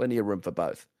think there's plenty of room for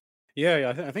both.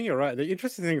 Yeah, I think you're right. The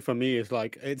interesting thing for me is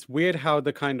like it's weird how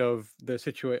the kind of the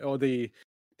situation or the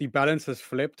balance has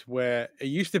flipped, where it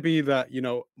used to be that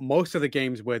most of the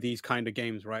games were these kind of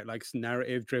games, right? Like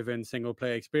narrative-driven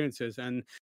single-player experiences, and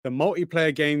the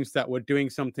multiplayer games that were doing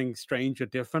something strange or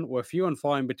different were few and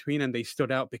far in between, and they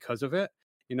stood out because of it.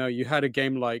 You had a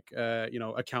game like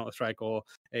a Counter-Strike or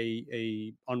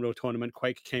a Unreal Tournament,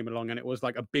 Quake came along, and it was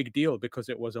like a big deal because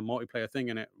it was a multiplayer thing,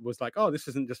 and it was like, oh, this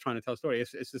isn't just trying to tell a story;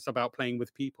 it's just about playing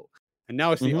with people. And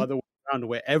now it's the other way around,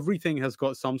 where everything has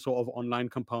got some sort of online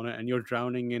component, and you're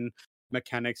drowning in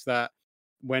mechanics that,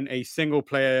 when a single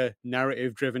player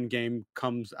narrative driven game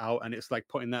comes out and it's like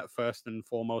putting that first and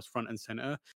foremost front and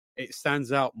center, it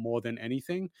stands out more than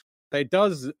anything. It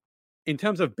does, in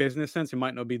terms of business sense, it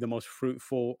might not be the most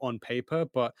fruitful on paper,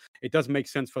 but it does make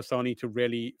sense for Sony to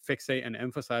really fixate and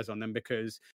emphasize on them,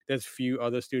 because there's few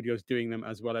other studios doing them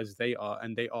as well as they are,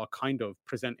 and they are kind of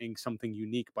presenting something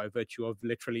unique by virtue of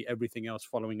literally everything else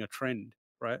following a trend,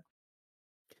 right?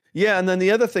 Yeah, and then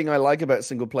the other thing I like about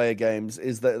single-player games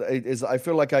is that I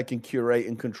feel like I can curate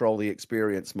and control the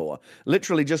experience more.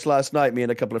 Literally, just last night, me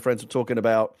and a couple of friends were talking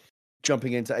about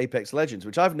jumping into Apex Legends,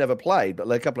 which I've never played, but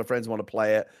like a couple of friends want to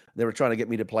play it. They were trying to get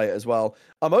me to play it as well.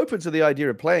 I'm open to the idea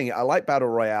of playing it. I like battle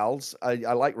royales. I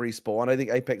like Respawn. I think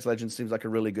Apex Legends seems like a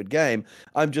really good game.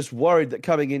 I'm just worried that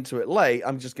coming into it late,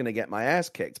 I'm just going to get my ass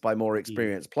kicked by more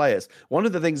experienced players. One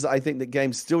of the things that I think that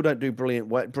games still don't do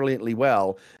brilliantly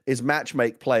well is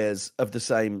matchmake players of the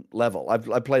same level.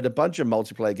 I've played a bunch of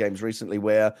multiplayer games recently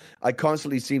where I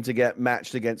constantly seem to get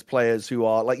matched against players who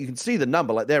are, like, you can see the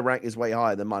number, like their rank is way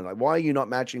higher than mine. Like, why are you not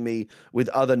matching me with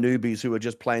other newbies who are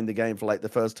just playing the game for like the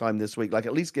first time this week? Like,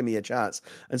 at least give me a chance.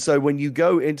 And so when you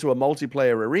go into a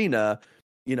multiplayer arena,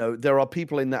 there are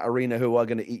people in that arena who are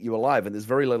going to eat you alive, and there's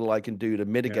very little I can do to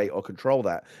mitigate or control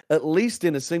that. At least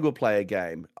in a single player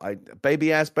game,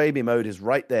 baby mode is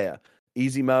right there.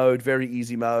 Easy mode, very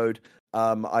easy mode.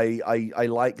 I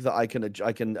like that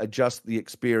I can adjust the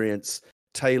experience,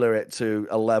 tailor it to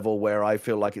a level where I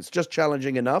feel like it's just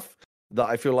challenging enough that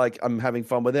I feel like I'm having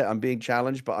fun with it. I'm being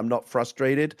challenged, but I'm not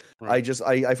frustrated. Right.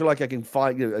 I feel like I can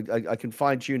I can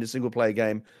fine tune a single player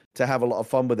game to have a lot of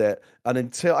fun with it. And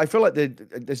until I feel like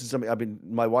this is something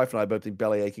my wife and I both been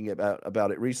belly aching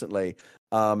about it recently.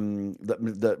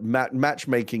 That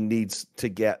matchmaking needs to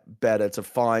get better,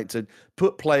 to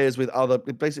put players with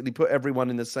basically put everyone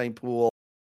in the same pool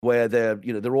where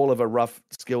they're all of a rough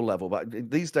skill level. But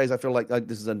these days, I feel like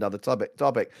this is another topic.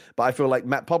 But I feel like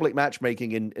public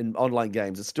matchmaking in online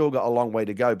games has still got a long way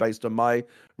to go, based on my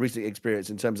recent experience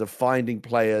in terms of finding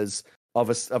players of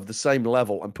the same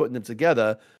level and putting them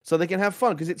together so they can have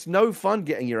fun. Because it's no fun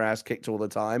getting your ass kicked all the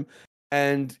time.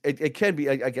 And it can be,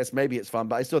 I guess maybe it's fun,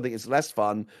 but I still think it's less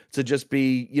fun to just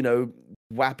be,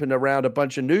 whapping around a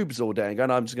bunch of noobs all day and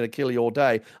going, I'm just going to kill you all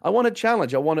day. I want a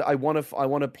challenge. I want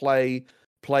to play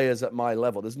players at my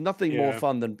level. There's nothing more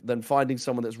fun than finding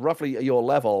someone that's roughly at your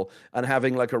level and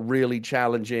having like a really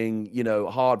challenging,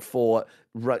 hard fought,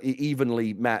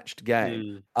 evenly matched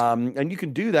game. And you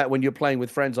can do that when you're playing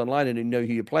with friends online and you know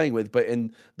who you're playing with. But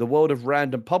in the world of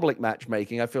random public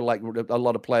matchmaking, I feel like a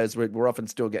lot of players we're often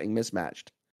still getting mismatched.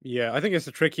 Yeah, I think it's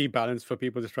a tricky balance for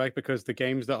people to strike, because the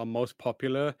games that are most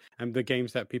popular and the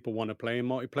games that people want to play in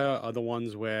multiplayer are the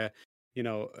ones where,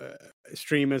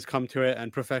 streamers come to it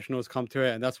and professionals come to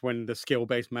it. And that's when the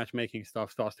skill-based matchmaking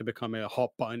stuff starts to become a hot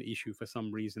button issue for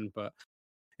some reason. But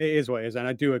it is what it is. And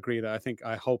I do agree that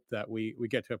I hope that we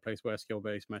get to a place where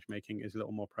skill-based matchmaking is a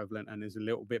little more prevalent and is a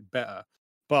little bit better.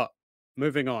 But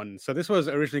moving on. So this was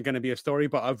originally going to be a story,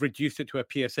 but I've reduced it to a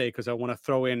PSA because I want to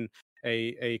throw in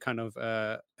a kind of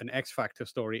an X Factor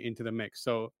story into the mix.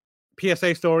 So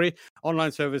PSA story: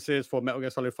 online services for Metal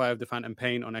Gear Solid 5 The Phantom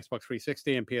Pain on Xbox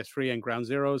 360 and PS3, and Ground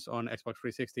Zeroes on Xbox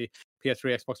 360,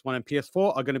 PS3, Xbox One, and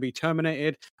PS4 are going to be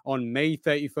terminated on May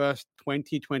 31st,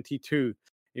 2022.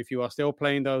 If you are still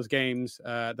playing those games,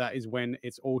 that is when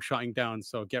it's all shutting down.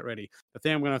 So get ready. The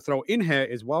thing I'm going to throw in here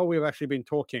is, while we've actually been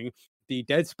talking, the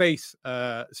Dead Space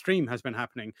stream has been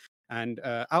happening. And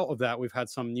out of that, we've had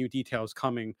some new details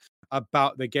coming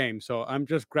about the game. So I'm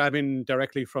just grabbing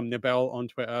directly from Nibel on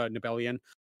Twitter, Nibelian,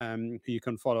 who you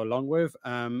can follow along with,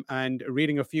 and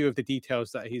reading a few of the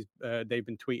details that they've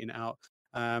been tweeting out.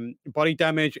 Body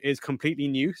damage is completely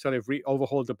new, so they've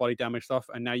overhauled the body damage stuff,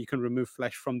 and now you can remove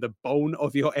flesh from the bone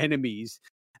of your enemies,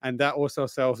 and that also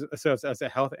serves as a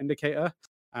health indicator.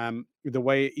 The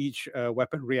way each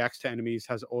weapon reacts to enemies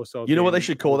has also You know what they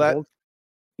should call overhauled.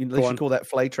 that? They should call that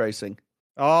flay tracing.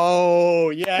 Oh,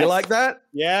 yes. You like that?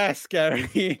 Yes,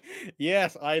 Gary.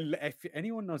 Yes. If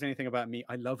anyone knows anything about me,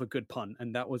 I love a good pun,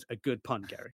 and that was a good pun,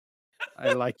 Gary.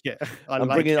 I like it.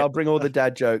 I'll bring all the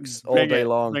dad jokes all day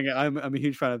long. I'm a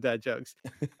huge fan of dad jokes.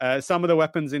 Some of the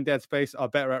weapons in Dead Space are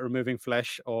better at removing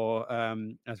flesh, or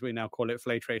as we now call it,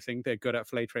 flay tracing. They're good at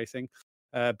flay tracing.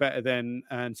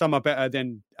 And some are better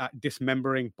than at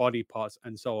dismembering body parts,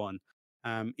 and so on.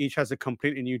 Each has a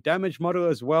completely new damage model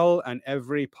as well, and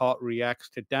every part reacts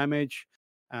to damage.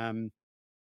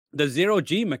 The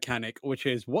zero-G mechanic, which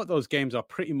is what those games are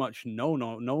pretty much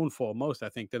known for most, I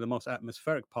think they're the most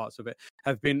atmospheric parts of it,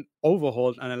 have been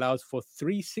overhauled and allows for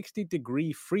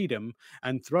 360-degree freedom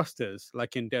and thrusters,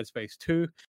 like in Dead Space 2.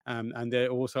 And they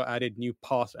also added new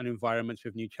paths and environments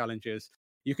with new challenges.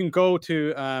 You can go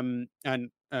to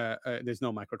there's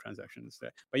no microtransactions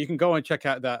there, but you can go and check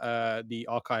out that the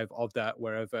archive of that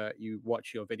wherever you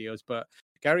watch your videos. But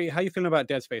Gary, how you feeling about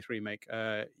Dead Space remake?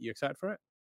 You excited for it?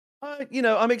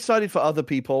 I'm excited for other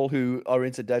people who are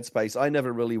into Dead Space. I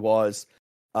never really was.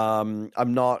 I'm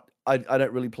not. I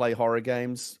don't really play horror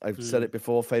games. I've said it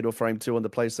before. Fatal Frame 2 on the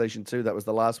PlayStation 2. That was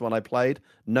the last one I played.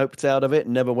 Noped out of it.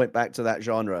 Never went back to that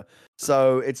genre.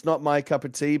 So it's not my cup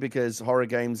of tea, because horror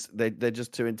games, they're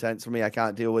just too intense for me. I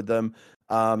can't deal with them.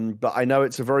 But I know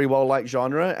it's a very well-liked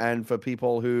genre. And for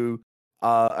people who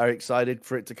are excited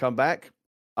for it to come back,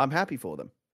 I'm happy for them.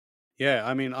 Yeah,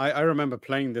 I mean, I remember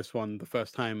playing this one the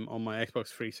first time on my Xbox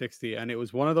 360, and it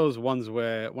was one of those ones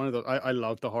where I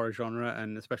love the horror genre,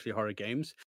 and especially horror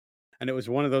games. And it was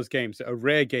one of those games, a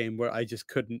rare game, where I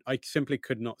simply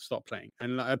could not stop playing.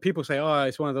 And people say, oh,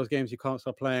 it's one of those games you can't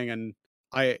stop playing. And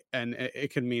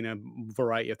it can mean a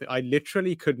variety of things. I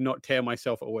literally could not tear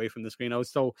myself away from the screen. I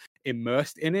was so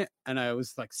immersed in it, and I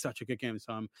was like, such a good game.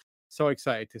 So I'm so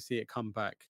excited to see it come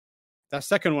back. That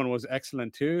second one was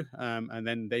excellent too. And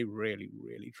then they really,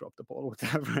 really dropped the ball with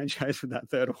that franchise with that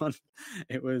third one.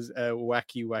 It was a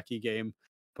wacky, wacky game.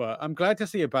 But I'm glad to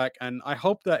see it back. And I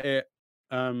hope that it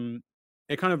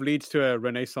kind of leads to a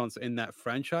renaissance in that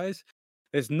franchise.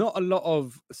 There's not a lot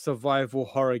of survival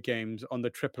horror games on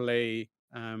the AAA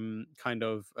kind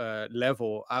of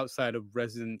level outside of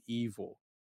Resident Evil.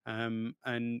 And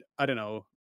I don't know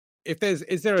if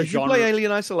is there a genre. Did you play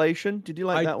Alien Isolation? Did you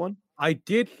like that one? I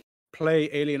did play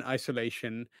Alien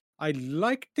Isolation. I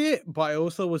liked it, but I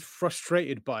also was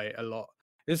frustrated by it a lot.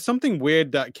 There's something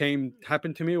weird that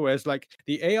happened to me, whereas like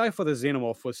the AI for the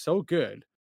Xenomorph was so good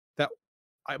that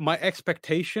my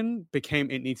expectation became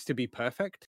it needs to be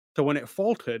perfect. So when it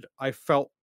faltered, I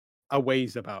felt a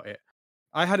ways about it.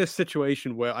 I had a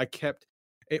situation where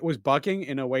it was bugging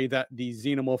in a way that the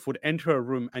xenomorph would enter a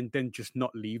room and then just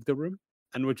not leave the room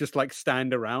and would just like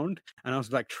stand around, and I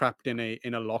was like trapped in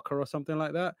a locker or something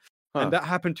like that. And that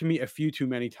happened to me a few too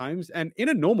many times. And in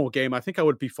a normal game, I think I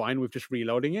would be fine with just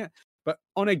reloading it. But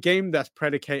on a game that's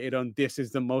predicated on this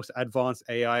is the most advanced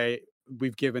AI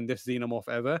we've given this xenomorph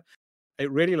ever, it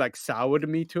really like soured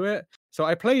me to it. So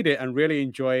I played it and really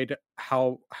enjoyed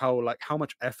how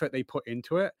much effort they put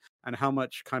into it, and how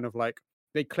much kind of like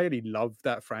they clearly love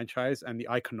that franchise and the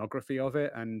iconography of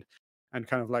it, and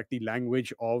kind of like the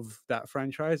language of that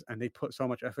franchise, and they put so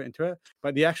much effort into it.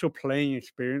 But the actual playing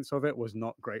experience of it was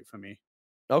not great for me.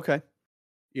 Okay.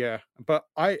 Yeah, but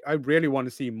I really want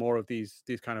to see more of these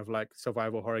kind of like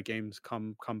survival horror games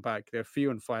come back. They're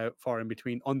few and far in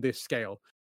between on this scale.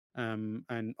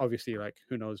 And obviously, like,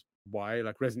 who knows why?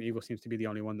 Like, Resident Evil seems to be the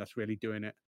only one that's really doing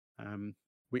it.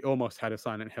 We almost had a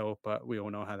Silent Hill, but we all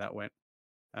know how that went.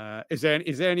 Is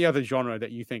there any other genre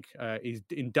that you think is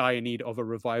in dire need of a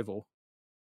revival?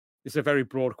 It's a very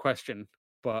broad question,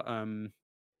 but I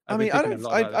mean,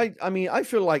 I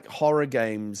feel like horror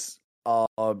games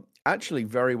are actually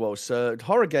very well served.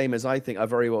 Horror gamers, I think, are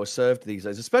very well served these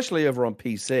days, especially over on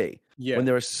PC. Yeah. When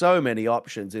there are so many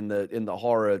options in the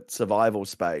horror survival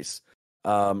space,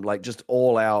 like just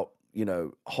all out,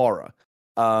 horror.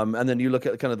 And then you look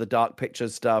at kind of the dark picture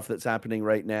stuff that's happening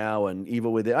right now, and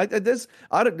Evil Within.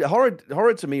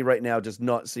 Horror to me right now does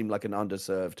not seem like an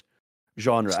underserved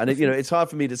genre, and it's hard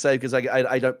for me to say because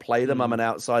I don't play them. I'm an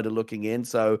outsider looking in,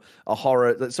 so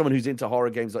someone who's into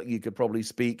horror games like you could probably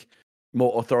speak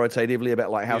more authoritatively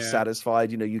about like how satisfied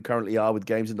you currently are with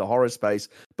games in the horror space.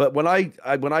 But when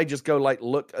I just go like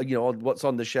look on what's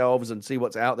on the shelves and see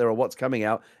what's out there or what's coming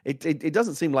out, it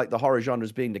doesn't seem like the horror genre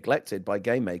is being neglected by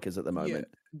game makers at the moment.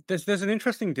 There's an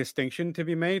interesting distinction to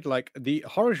be made. Like, the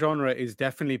horror genre is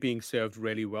definitely being served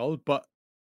really well, but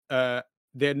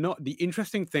they're not, the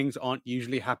interesting things aren't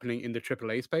usually happening in the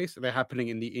AAA space. They're happening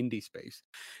in the indie space.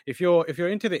 If you're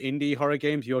into the indie horror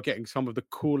games, you're getting some of the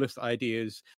coolest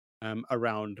ideas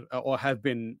around, or have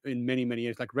been in many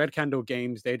years. Like Red Candle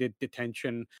Games, they did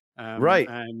Detention, right,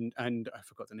 and I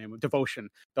forgot the name of Devotion.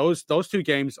 Those two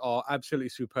games are absolutely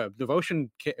superb. Devotion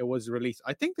was released,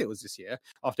 I think it was this year,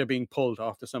 after being pulled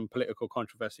after some political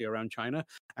controversy around China,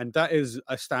 and that is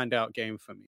a standout game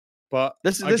for me. But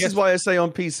this is why I say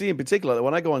on PC in particular that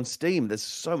when I go on Steam, there's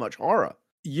so much horror.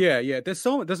 Yeah. There's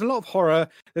a lot of horror.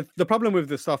 The problem with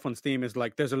the stuff on Steam is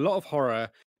like there's a lot of horror.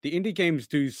 The indie games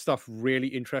do stuff really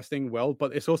interesting well,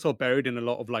 but it's also buried in a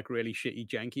lot of like really shitty,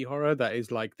 janky horror that is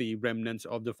like the remnants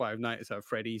of the Five Nights at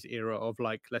Freddy's era of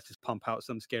like, let's just pump out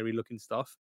some scary looking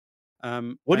stuff.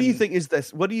 What do you think is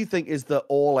this? What do you think is the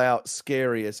all-out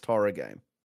scariest horror game?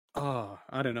 Oh,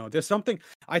 I don't know. There's something,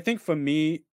 I think for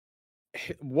me,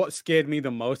 what scared me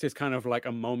the most is kind of like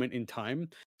a moment in time.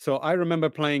 So I remember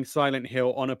playing Silent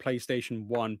Hill on a PlayStation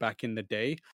 1 back in the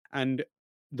day, and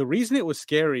the reason it was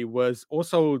scary was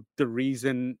also the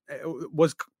reason it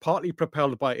was partly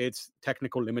propelled by its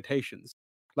technical limitations,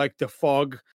 like the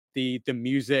fog, the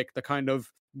music, the kind of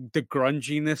the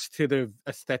grunginess to the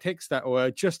aesthetics that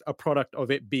were just a product of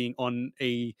it being on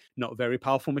a not very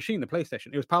powerful machine, the PlayStation.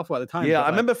 It was powerful at the time. Yeah, I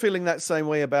remember feeling that same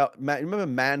way about remember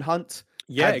Manhunt?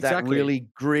 Yeah, exactly. That really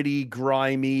gritty,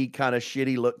 grimy, kind of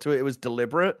shitty look to it. It was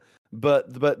deliberate,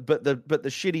 but the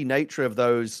shitty nature of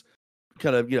those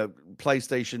kind of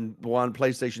PlayStation 1,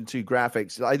 PlayStation 2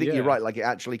 graphics. I think you're right. Like, it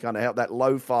actually kind of helped. That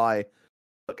lo-fi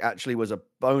look actually was a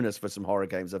bonus for some horror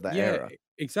games of that era.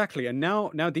 Exactly. And now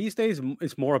these days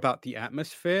it's more about the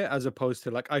atmosphere as opposed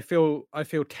to like I feel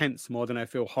tense more than I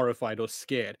feel horrified or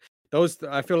scared.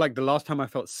 I feel like the last time I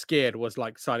felt scared was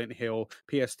like Silent Hill,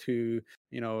 PS2,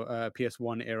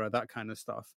 PS1 era, that kind of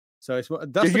stuff. So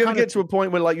did you ever get to a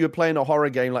point where like you were playing a horror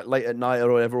game like late at night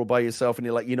or whatever, all by yourself, and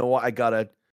you're like, you know what, I gotta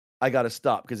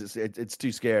stop because it's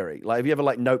too scary? Like, have you ever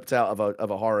like noped out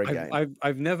of a horror game?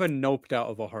 I've never noped out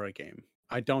of a horror game.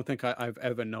 I don't think I've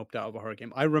ever noped out of a horror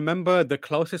game. I remember the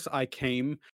closest I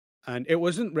came, and it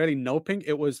wasn't really noping.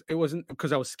 It wasn't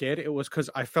because I was scared. It was because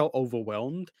I felt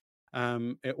overwhelmed.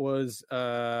 It was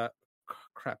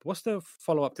crap. What's the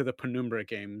follow up to the Penumbra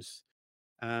games?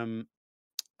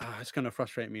 It's gonna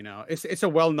frustrate me now. It's a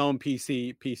well-known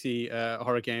PC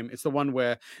horror game. It's the one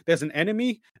where there's an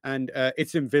enemy and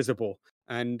it's invisible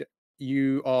and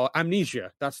you are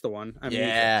Amnesia. That's the one. Amnesia.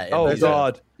 Yeah. Oh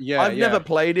God. Yeah. I've never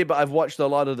played it, but I've watched a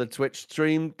lot of the Twitch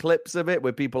stream clips of it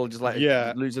where people are just like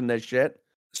losing their shit.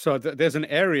 So there's an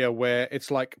area where it's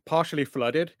like partially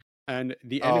flooded, and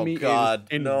the enemy is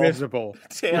invisible.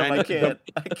 No. Damn, I can't.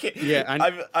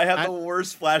 Yeah, I have the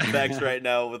worst flashbacks right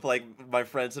now with like my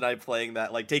friends and I playing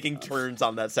that, like taking turns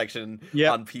on that section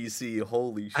on PC.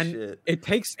 Holy shit! It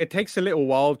takes a little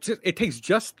while. It takes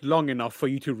just long enough for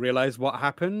you to realize what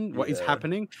is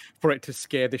happening, for it to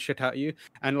scare the shit out of you.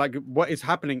 And like what is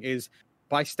happening is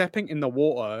by stepping in the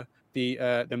water,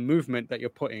 the movement that you're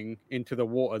putting into the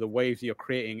water, the waves you're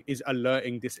creating, is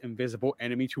alerting this invisible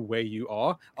enemy to where you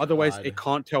are. Otherwise, it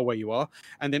can't tell where you are.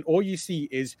 And then all you see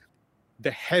is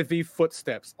the heavy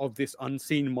footsteps of this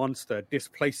unseen monster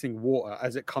displacing water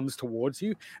as it comes towards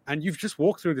you. And you've just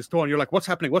walked through this door and you're like, what's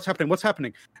happening? What's happening? What's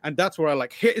happening? And that's where I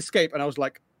like hit escape. And I was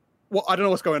like, what? I don't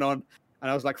know what's going on.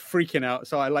 And I was like freaking out.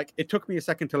 So it took me a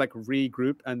second to like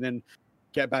regroup and then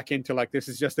get back into like, this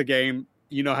is just a game.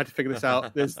 You know how to figure this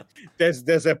out.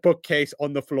 There's a bookcase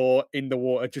on the floor in the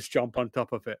water. Just jump on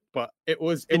top of it. But it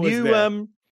was there.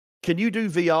 Can you do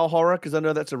VR horror? Because I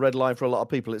know that's a red line for a lot of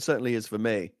people. It certainly is for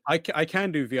me. I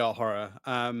can do VR horror.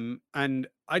 And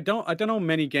I don't know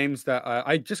many games that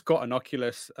I just got an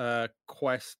Oculus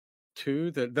Quest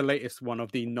 2, the latest one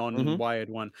of the non-wired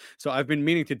one. So I've been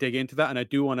meaning to dig into that, and I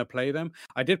do want to play them.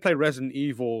 I did play Resident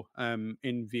Evil in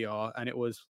VR, and it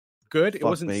was good. It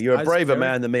wasn't. You're a braver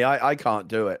man than me. I can't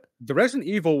do it. The Resident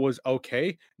Evil was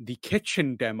okay. The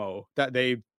kitchen demo that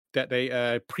they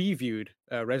previewed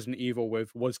Resident Evil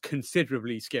with was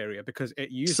considerably scarier because it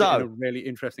used it in a really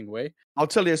interesting way. I'll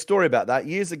tell you a story about that.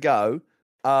 Years ago,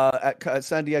 at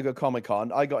San Diego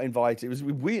Comic-Con, I got invited.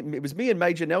 It was me and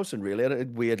Major Nelson, really.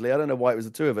 Weirdly, I don't know why it was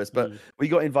the two of us, but we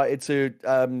got invited to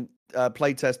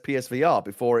playtest PSVR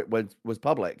before it was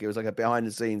public. It was like a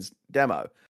behind-the-scenes demo.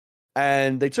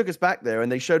 And they took us back there and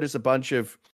they showed us a bunch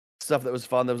of stuff that was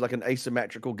fun. There was like an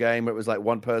asymmetrical game. It was like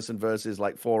one person versus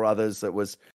like four others. That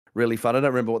was really fun. I don't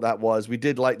remember what that was. We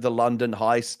did like the London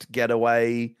heist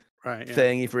getaway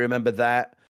thing, if you remember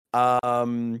that.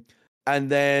 And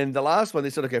then the last one, they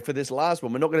said, okay, for this last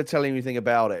one, we're not going to tell you anything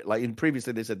about it. Like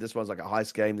previously they said, this one's like a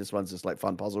heist game. This one's just like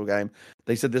fun puzzle game.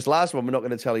 They said, this last one, we're not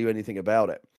going to tell you anything about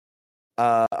it.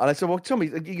 And I said, well, tell me,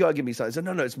 you got to give me something. I said,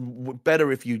 no, it's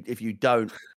better if you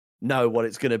don't know what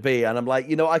it's going to be. And I'm like,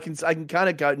 I can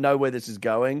kind of know where this is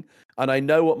going, and I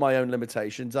know what my own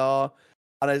limitations are.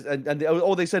 And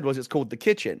all they said was it's called The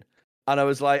Kitchen, and I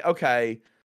was like, okay,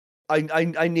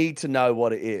 I need to know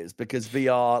what it is, because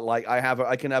VR, like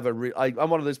I'm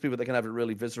one of those people that can have a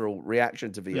really visceral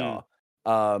reaction to VR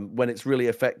when it's really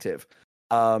effective,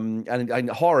 and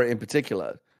horror in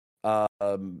particular.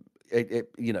 It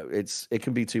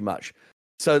can be too much.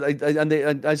 So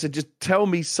I said, just tell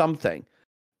me something.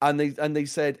 And they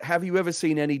said, have you ever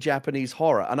seen any Japanese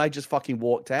horror? And I just fucking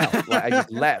walked out. Like I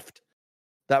just left.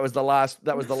 That was the last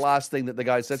thing that the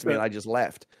guy said to me, and I just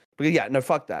left. But yeah, no,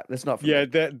 fuck that. That's not for me.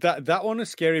 That one is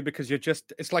scary because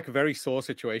it's like a very Saw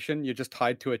situation. You're just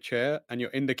tied to a chair and you're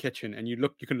in the kitchen and you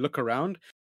can look around,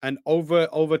 and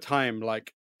over time,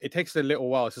 like it takes a little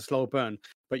while, it's a slow burn,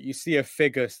 but you see a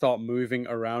figure start moving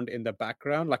around in the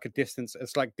background, like a distance.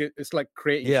 It's like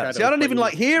creating shadows. See, I don't even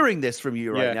like hearing this from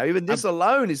you right now. Even this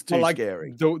alone is too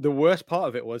scary. The worst part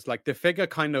of it was like the figure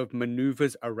kind of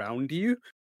maneuvers around you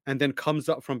and then comes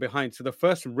up from behind. So the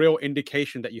first real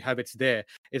indication that you have it's there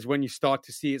is when you start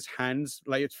to see its hands,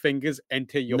 like its fingers,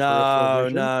 enter your peripheral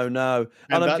vision. No.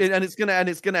 And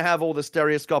it's gonna have all the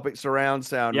stereoscopic surround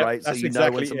sound, right? So you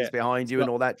know when someone's behind you and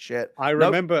all that shit. I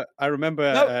remember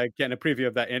getting a preview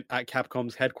of that at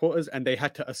Capcom's headquarters, and they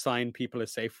had to assign people a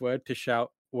safe word to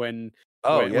shout when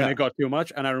it got too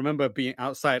much. And I remember being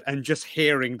outside and just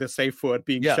hearing the safe word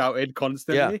being shouted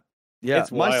constantly. Yeah,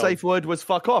 my safe word was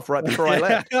 "fuck off" right before I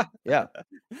left. Yeah,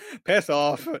 piss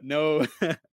off. No.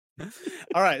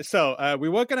 All right, so we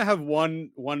were going to have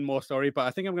one more story, but I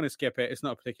think I'm going to skip it. It's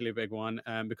not a particularly big one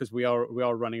because we are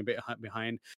running a bit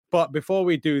behind. But before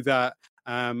we do that,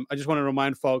 I just want to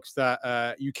remind folks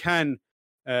that you can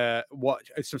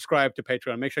subscribe to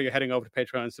Patreon. Make sure you're heading over to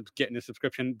Patreon and getting a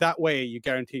subscription. That way, you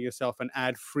guarantee yourself an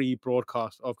ad-free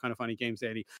broadcast of Kind of Funny Games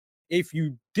Daily. If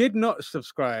you did not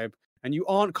subscribe and you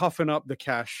aren't coughing up the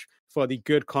cash for the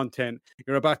good content,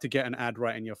 you're about to get an ad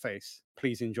right in your face.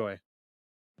 Please enjoy.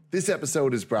 This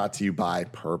episode is brought to you by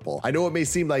Purple. I know it may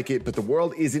seem like it, but the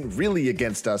world isn't really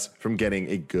against us from getting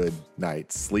a good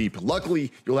night's sleep.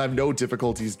 Luckily, you'll have no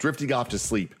difficulties drifting off to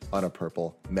sleep on a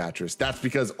Purple mattress. That's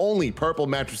because only Purple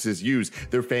mattresses use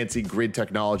their fancy grid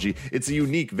technology. It's a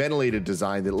unique ventilated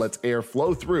design that lets air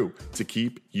flow through to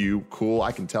keep you cool.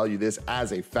 I can tell you this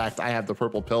as a fact. I have the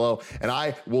Purple pillow, and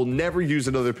I will never use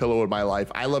another pillow in my life.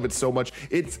 I love it so much.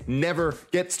 It never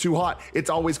gets too hot. It's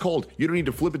always cold. You don't need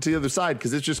to flip it to the other side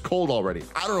because it's just just cold already.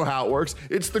 I don't know how it works.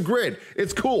 It's the Grid.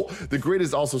 It's cool. The Grid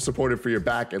is also supported for your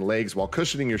back and legs while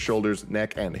cushioning your shoulders,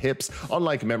 neck, and hips.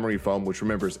 Unlike memory foam, which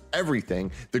remembers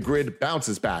everything, the Grid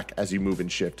bounces back as you move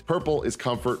and shift. Purple is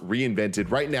comfort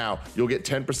reinvented. Right now, you'll get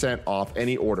 10% off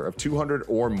any order of 200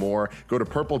 or more. Go to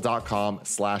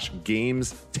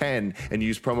purple.com/games10 and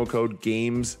use promo code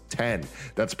GAMES10.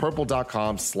 That's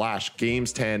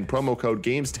purple.com/games10, promo code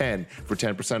GAMES10 for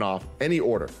 10% off any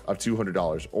order of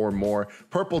 $200 or more.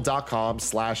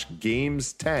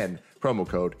 Purple.com/games10, promo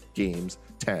code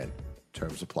GAMES10.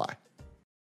 Terms apply.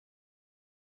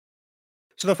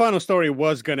 So the final story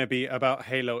was going to be about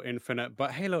Halo Infinite,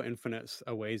 but Halo Infinite's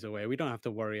a ways away. We don't have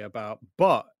to worry about.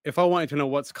 But if I wanted to know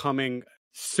what's coming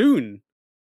soon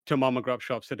to Mama Grub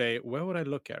shops today, where would I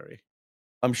look, Gary?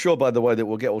 I'm sure, by the way, that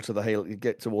we'll get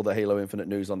to all the Halo Infinite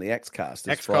news on the Xcast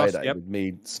this Friday with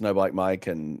me, Snowbike Mike,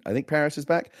 and I think Paris is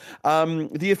back.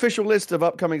 The official list of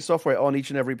upcoming software on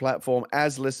each and every platform,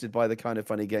 as listed by the Kind of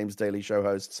Funny Games Daily Show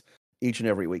hosts, each and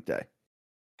every weekday.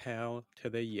 Hell to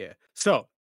the year. So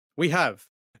we have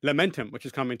Lamentum, which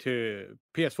is coming to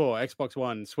PS4, Xbox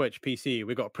One, Switch, PC.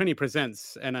 We got Prinny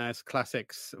Presents NIS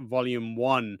Classics Volume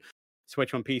 1,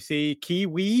 Switch on PC,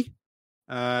 Kiwi,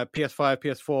 PS5,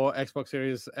 PS4, Xbox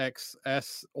Series X,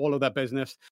 S, all of that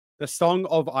business. The Song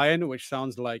of Iron, which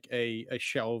sounds like a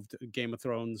shelved Game of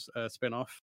Thrones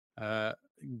spin-off.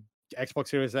 Xbox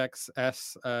Series X,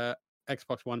 S,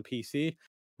 Xbox One, PC.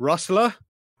 Rustler,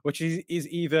 which is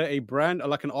either a brand,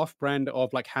 like an off-brand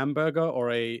of like hamburger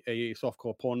or a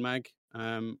softcore porn mag.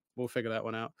 We'll figure that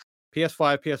one out.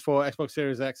 PS5, PS4, Xbox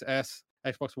Series X, S,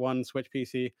 Xbox One, Switch,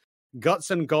 PC.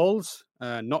 Guts and Goals,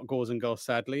 not Goals and Goals,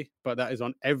 sadly, but that is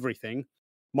on everything.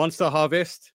 Monster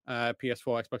Harvest,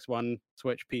 PS4, Xbox One,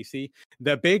 Switch, PC.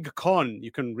 The Big Con,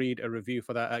 you can read a review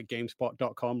for that at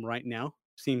GameSpot.com right now.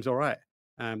 Seems all right.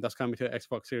 That's coming to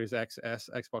Xbox Series X, S,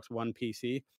 Xbox One,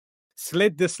 PC.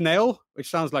 Slid the Snail, which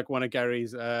sounds like one of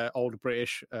Gary's old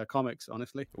British comics,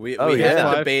 honestly. We had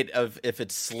a debate of if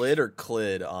it's Slid or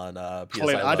Clid on PS.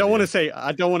 Clid. I don't want to say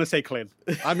Clid.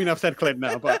 I mean, I've said Clid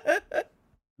now, but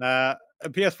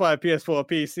PS5, PS4,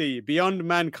 PC, Beyond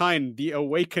Mankind, The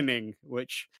Awakening,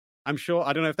 which I'm sure,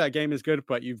 I don't know if that game is good,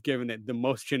 but you've given it the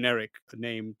most generic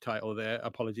name title there.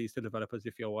 Apologies to developers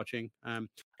if you're watching. I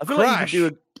feel like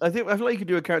you could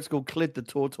do a character called Clid the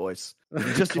Tortoise,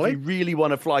 just if you really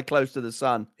want to fly close to the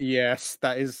sun. Yes,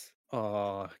 that is.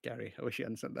 Oh, Gary, I wish you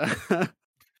hadn't said that.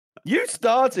 You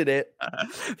started it.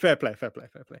 Fair play.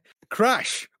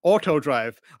 Crash, auto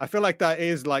drive. I feel like that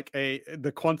is like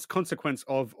the consequence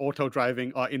of auto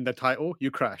driving are in the title.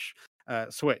 You crash.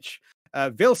 Switch.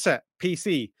 Vilset,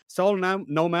 PC. Soul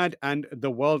Nomad and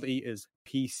The World Eaters,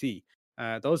 PC.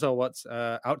 Those are what's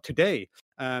out today.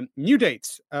 New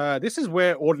dates. This is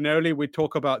where ordinarily we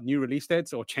talk about new release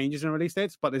dates or changes in release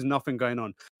dates, but there's nothing going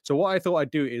on. So what I thought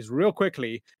I'd do is real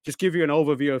quickly just give you an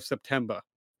overview of September.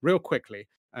 Real quickly.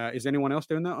 Is anyone else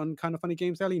doing that on Kind of Funny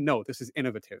Games Daily? No, this is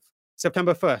innovative.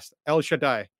 September 1st, El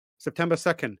Shaddai. September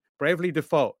 2nd, Bravely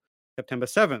Default. September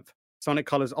 7th, Sonic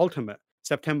Colors Ultimate.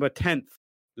 September 10th,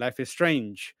 Life is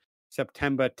Strange.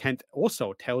 September 10th,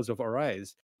 also Tales of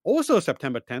Arise. Also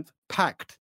September 10th,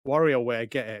 Pact. WarioWare,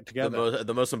 get it together.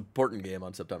 The most important game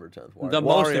on September 10th. The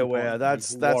WarioWare,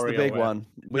 that's the big one.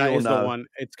 That is the one.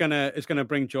 It's gonna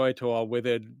bring joy to our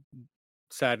withered,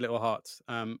 sad little hearts.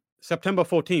 September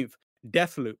 14th,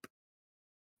 Deathloop.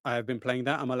 I have been playing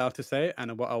that, I'm allowed to say,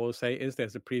 and what I will say is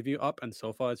there's a preview up, and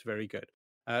so far it's very good.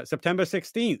 September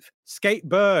 16th,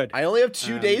 Skatebird. I only have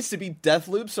 2 days to beat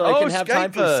Deathloop, so I can have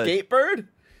time for Skatebird.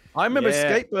 I remember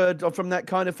Skatebird from that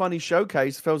Kind of Funny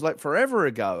showcase. Feels like forever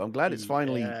ago. I'm glad it's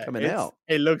finally coming out.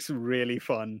 It looks really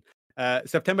fun.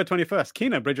 September 21st,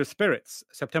 Kena Bridge of Spirits.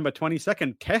 September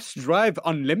 22nd, Test Drive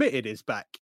Unlimited is back.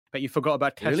 But you forgot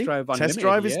about Test Drive Unlimited. Test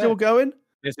Drive is still going?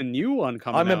 There's a new one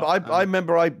coming out. I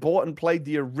remember I bought and played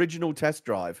the original Test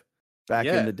Drive back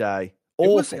in the day.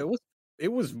 Awful.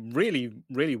 It was really,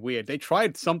 really weird. They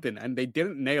tried something and they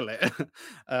didn't nail it.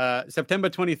 September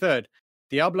 23rd,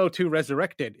 Diablo 2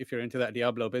 Resurrected, if you're into that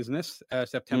Diablo business.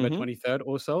 September 23rd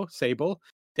also, Sable.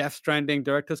 Death Stranding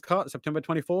Director's Cut, September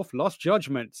 24th. Lost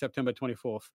Judgment, September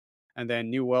 24th. And then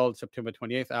New World, September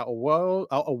 28th.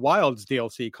 Outer Wilds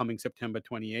DLC coming September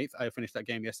 28th. I finished that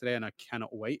game yesterday and I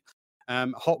cannot wait.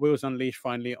 Hot Wheels Unleashed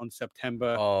finally on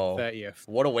September 30th.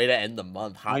 What a way to end the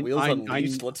month. Hot Wheels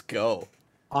Unleashed, let's go.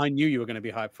 I knew you were going to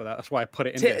be hyped for that. That's why I put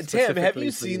it in there. Tam, have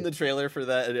you seen the trailer for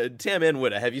that? Tam and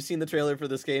Witta, have you seen the trailer for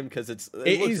this game? Because it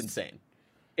looks insane.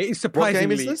 It is surprisingly...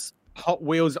 What game is this? Hot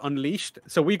Wheels Unleashed.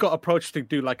 So we got approached to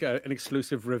do like an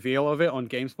exclusive reveal of it on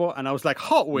GameSpot, and I was like,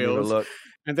 Hot Wheels.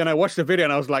 And then I watched the video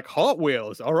and I was like, Hot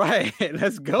Wheels. All right,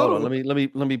 let's go. Hold on,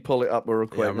 let me pull it up real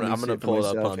quick. Yeah, I'm gonna pull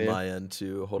it up on my end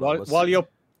too. Hold on.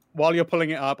 While you're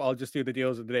pulling it up, I'll just do the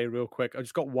deals of the day real quick. I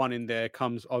just got one in there.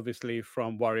 Comes obviously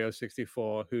from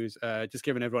Wario64, who's just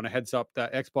giving everyone a heads up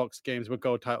that Xbox games with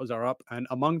gold titles are up. And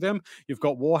among them, you've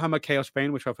got Warhammer Chaos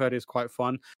Bane, which I've heard is quite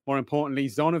fun. More importantly,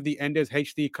 Zone of the Enders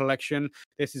HD Collection.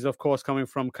 This is, of course, coming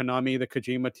from Konami, the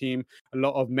Kojima team. A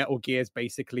lot of Metal Gears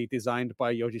basically designed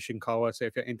by Yoji Shinkawa. So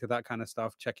if you're into that kind of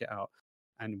stuff, check it out.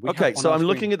 And okay, so I'm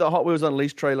looking at the Hot Wheels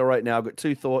Unleashed trailer right now. I've got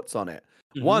two thoughts on it.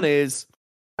 Mm-hmm. One is,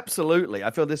 absolutely,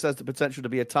 I feel this has the potential to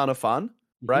be a ton of fun,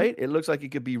 right? It looks like it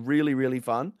could be really, really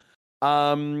fun.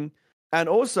 And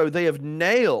also, they have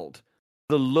nailed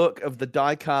the look of the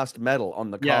die-cast metal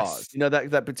on the cars. You know,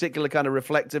 that particular kind of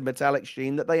reflective metallic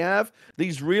sheen that they have.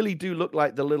 These really do look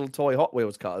like the little toy Hot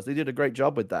Wheels cars. They did a great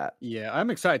job with that. Yeah,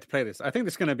 I'm excited to play this. I think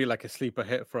this is going to be like a sleeper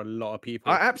hit for a lot of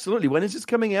people. Absolutely. When is this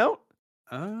coming out?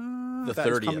 The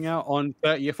 30th. Coming out on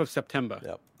 30th of September.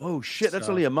 Yep. Oh shit, that's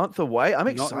only a month away. I'm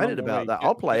excited about that.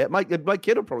 I'll play it. My kid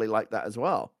will probably like that as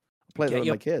well. I'll play it with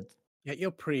my kid. Get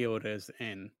your pre-orders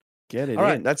in. Get it in.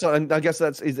 Right. That's. I guess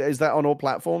is that on all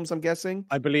platforms? I'm guessing.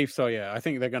 I believe so. Yeah, I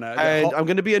think they're gonna. And I'm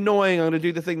gonna be annoying. I'm gonna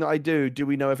do the thing that I do. Do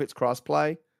we know if it's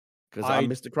crossplay? Because I'm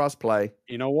Mr. Crossplay.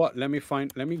 You know what? Let me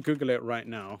Google it right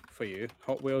now for you.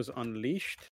 Hot Wheels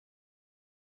Unleashed.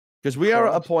 Because we are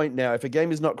at a point now, if a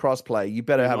game is not crossplay, you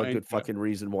better have a good fucking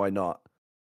reason why not.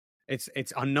 It's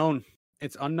unknown.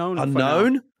 It's unknown.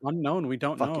 Unknown? Unknown. We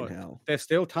don't know. Hell. There's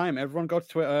still time. Everyone go to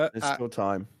Twitter. There's still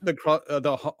time. The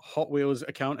Hot Wheels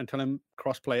account and tell them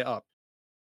crossplay it up.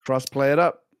 Crossplay it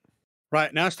up.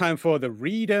 Right, now it's time for the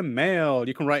reader mail.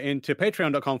 You can write into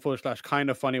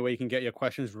patreon.com/kindafunny where you can get your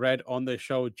questions read on the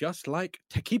show, just like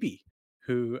Takibi,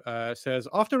 who says,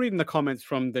 after reading the comments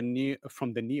from Neil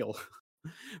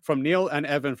from Neil and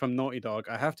Evan from Naughty Dog,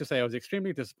 I have to say I was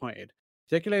extremely disappointed,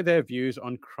 particularly their views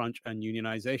on crunch and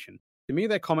unionization. To me,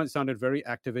 their comments sounded very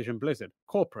Activision Blizzard,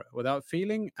 corporate, without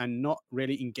feeling and not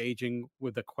really engaging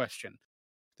with the question.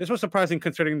 This was surprising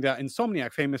considering that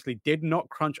Insomniac famously did not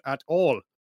crunch at all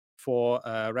for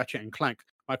Ratchet and Clank.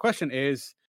 My question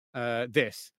is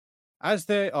this. As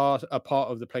they are a part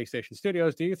of the PlayStation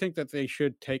Studios, do you think that they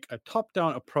should take a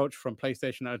top-down approach from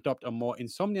PlayStation and adopt a more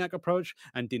Insomniac approach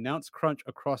and denounce crunch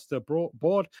across the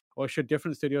board, or should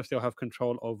different studios still have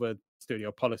control over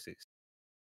studio policies?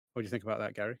 What do you think about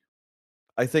that, Gary?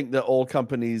 I think that all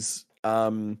companies,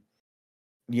 need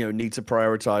to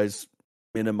prioritize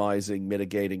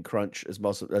mitigating crunch as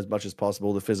much as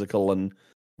possible. The physical and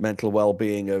mental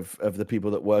well-being of the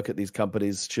people that work at these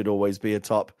companies should always be a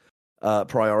top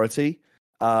priority.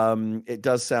 It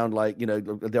does sound like,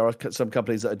 there are some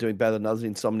companies that are doing better than others.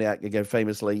 Insomniac, again,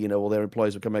 famously, all their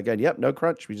employees will come again. Yep, no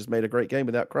crunch. We just made a great game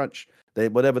without crunch.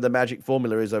 Whatever the magic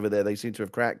formula is over there, they seem to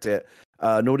have cracked it.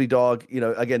 Naughty Dog,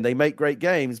 again, they make great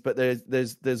games, but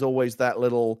there's always that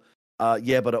little,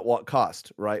 but at what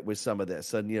cost, right? With some of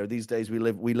this, and these days we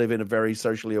live in a very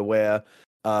socially aware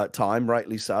time,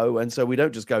 rightly so, and so we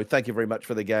don't just go, thank you very much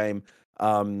for the game.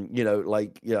 I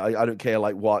don't care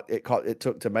like what it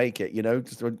took to make it.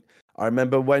 I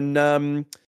remember when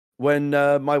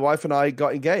my wife and I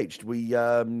got engaged,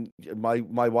 my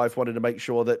wife wanted to make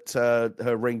sure that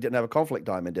her ring didn't have a conflict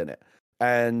diamond in it,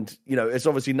 and it's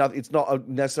obviously not. It's not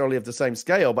necessarily of the same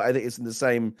scale, but I think it's in the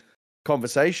same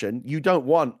conversation. You don't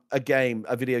want a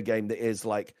video game that is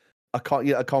like a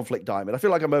conflict diamond. I feel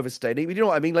like I'm overstating, but you know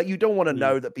what I mean. Like, you don't want to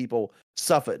know that people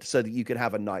suffered so that you can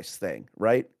have a nice thing,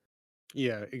 right?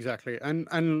 Yeah, exactly.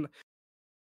 And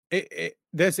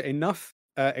there's enough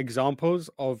examples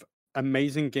of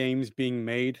amazing games being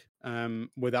made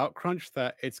without crunch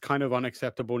that it's kind of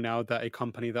unacceptable now that a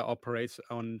company that operates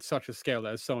on such a scale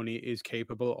as Sony is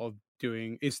capable of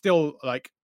doing is still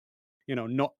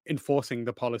not enforcing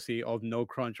the policy of no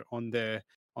crunch on their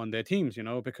teams,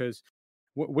 because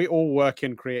we all work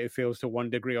in creative fields to one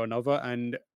degree or another,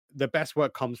 and the best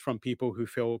work comes from people who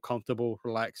feel comfortable,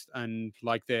 relaxed, and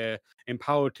like they're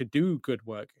empowered to do good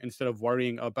work instead of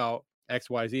worrying about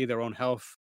XYZ, their own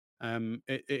health.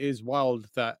 It is wild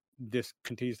that this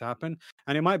continues to happen.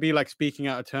 And it might be like speaking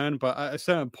out of turn, but at a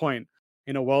certain point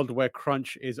in a world where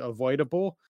crunch is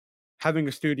avoidable, having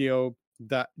a studio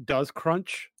that does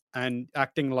crunch and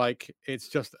acting like it's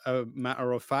just a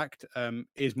matter of fact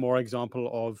is more example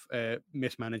of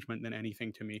mismanagement than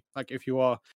anything to me. Like if you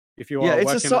are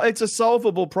it's a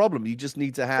solvable problem. You just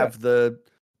need to have the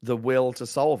will to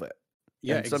solve it.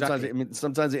 Yeah, and exactly.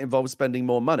 Sometimes it involves spending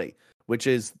more money, which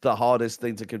is the hardest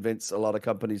thing to convince a lot of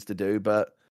companies to do,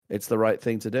 but it's the right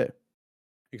thing to do.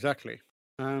 Exactly.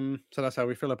 So that's how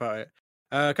we feel about it.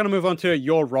 Gonna move on to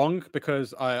You're Wrong,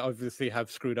 because I obviously have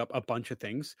screwed up a bunch of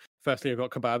things. Firstly, I got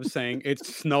Kebabs saying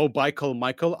it's Snow Bicycle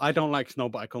Michael. I don't like Snow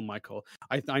Bicycle Michael.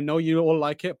 I know you all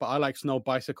like it, but I like Snow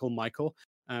Bicycle Michael.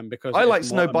 Because I it's like more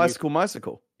Snow Bicycle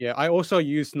Bicycle. Yeah, I also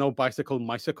use Snow Bicycle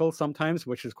Bicycle sometimes,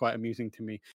 which is quite amusing to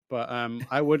me. But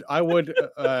I would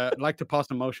like to pass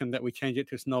a motion that we change it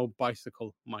to Snow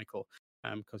Bicycle Michael,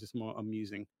 because it's more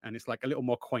amusing and it's like a little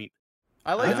more quaint.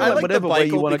 I I like feel like whatever the way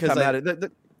you Bicycle want to because come at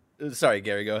it. Sorry,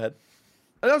 Gary, go ahead.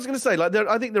 I was going to say, like,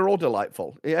 I think they're all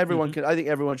delightful. Everyone can. I think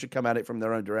everyone should come at it from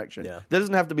their own direction. Yeah. There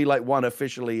doesn't have to be like one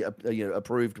officially,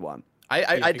 approved one.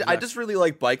 I just really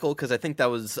like Bicycle because I think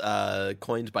that was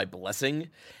coined by Blessing,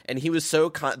 and he was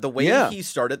so the way he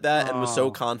started that and was so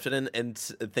confident and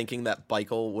thinking that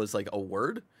Bicycle was like a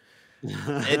word.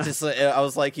 It just I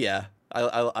was like, yeah,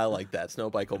 I like that.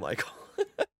 Snow Bicycle Michael.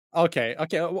 Okay.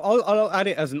 I'll add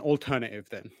it as an alternative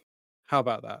then. How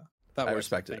about that? I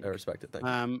respect it. Thank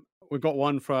you. We've got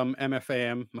one from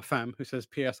MFAM, my fam, who says,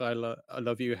 P.S. I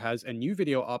Love You has a new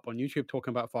video up on YouTube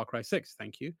talking about Far Cry 6.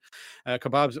 Thank you.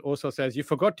 Kebabs also says, you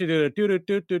forgot to do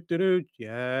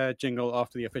the jingle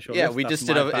after the official list. We just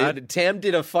did Tam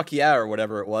did a fuck yeah or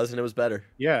whatever it was, and it was better.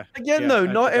 Yeah. Again, though,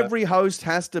 not every host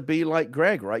has to be like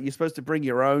Greg, right? You're supposed to bring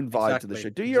your own vibe to the show.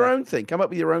 Do your own thing. Come up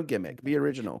with your own gimmick. Be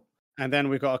original. And then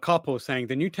we've got a couple saying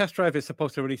the new test drive is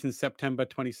supposed to release in September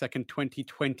 22nd,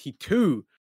 2022.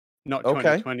 Not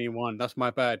 2021. That's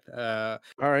my bad. All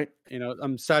right.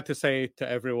 I'm sad to say to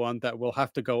everyone that we'll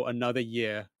have to go another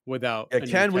year without.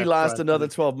 Can we last another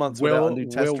 12 months without a new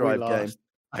test drive game?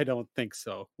 I don't think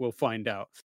so. We'll find out.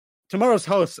 Tomorrow's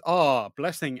hosts are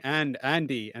Blessing and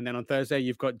Andy. And then on Thursday,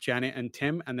 you've got Janet and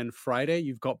Tim. And then Friday,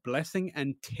 you've got Blessing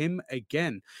and Tim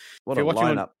again. What a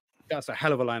lineup. That's a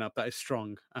hell of a lineup. That is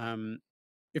strong.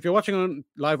 If you're watching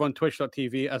live on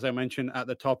twitch.tv, as I mentioned at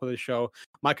the top of the show,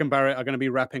 Mike and Barrett are going to be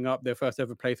wrapping up their first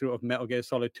ever playthrough of Metal Gear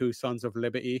Solid 2 Sons of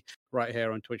Liberty right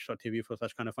here on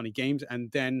twitch.tv/kindoffunnygames.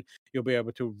 And then you'll be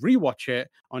able to rewatch it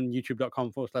on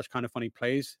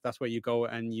youtube.com/kindoffunnyplays. That's where you go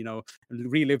and,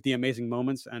 relive the amazing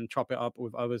moments and chop it up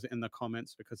with others in the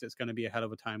comments, because it's going to be a hell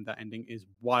of a time. That ending is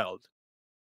wild.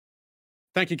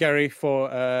 Thank you, Gary,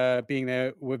 for being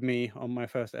there with me on my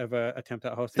first ever attempt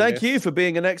at hosting. Thank you for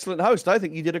being an excellent host. I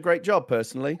think you did a great job,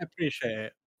 personally. I appreciate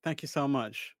it. Thank you so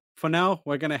much. For now,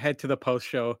 we're going to head to the post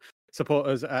show.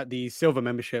 Supporters at the silver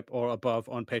membership or above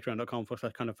on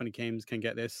patreon.com/kindoffunnygames can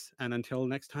get this. And until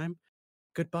next time,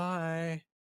 goodbye.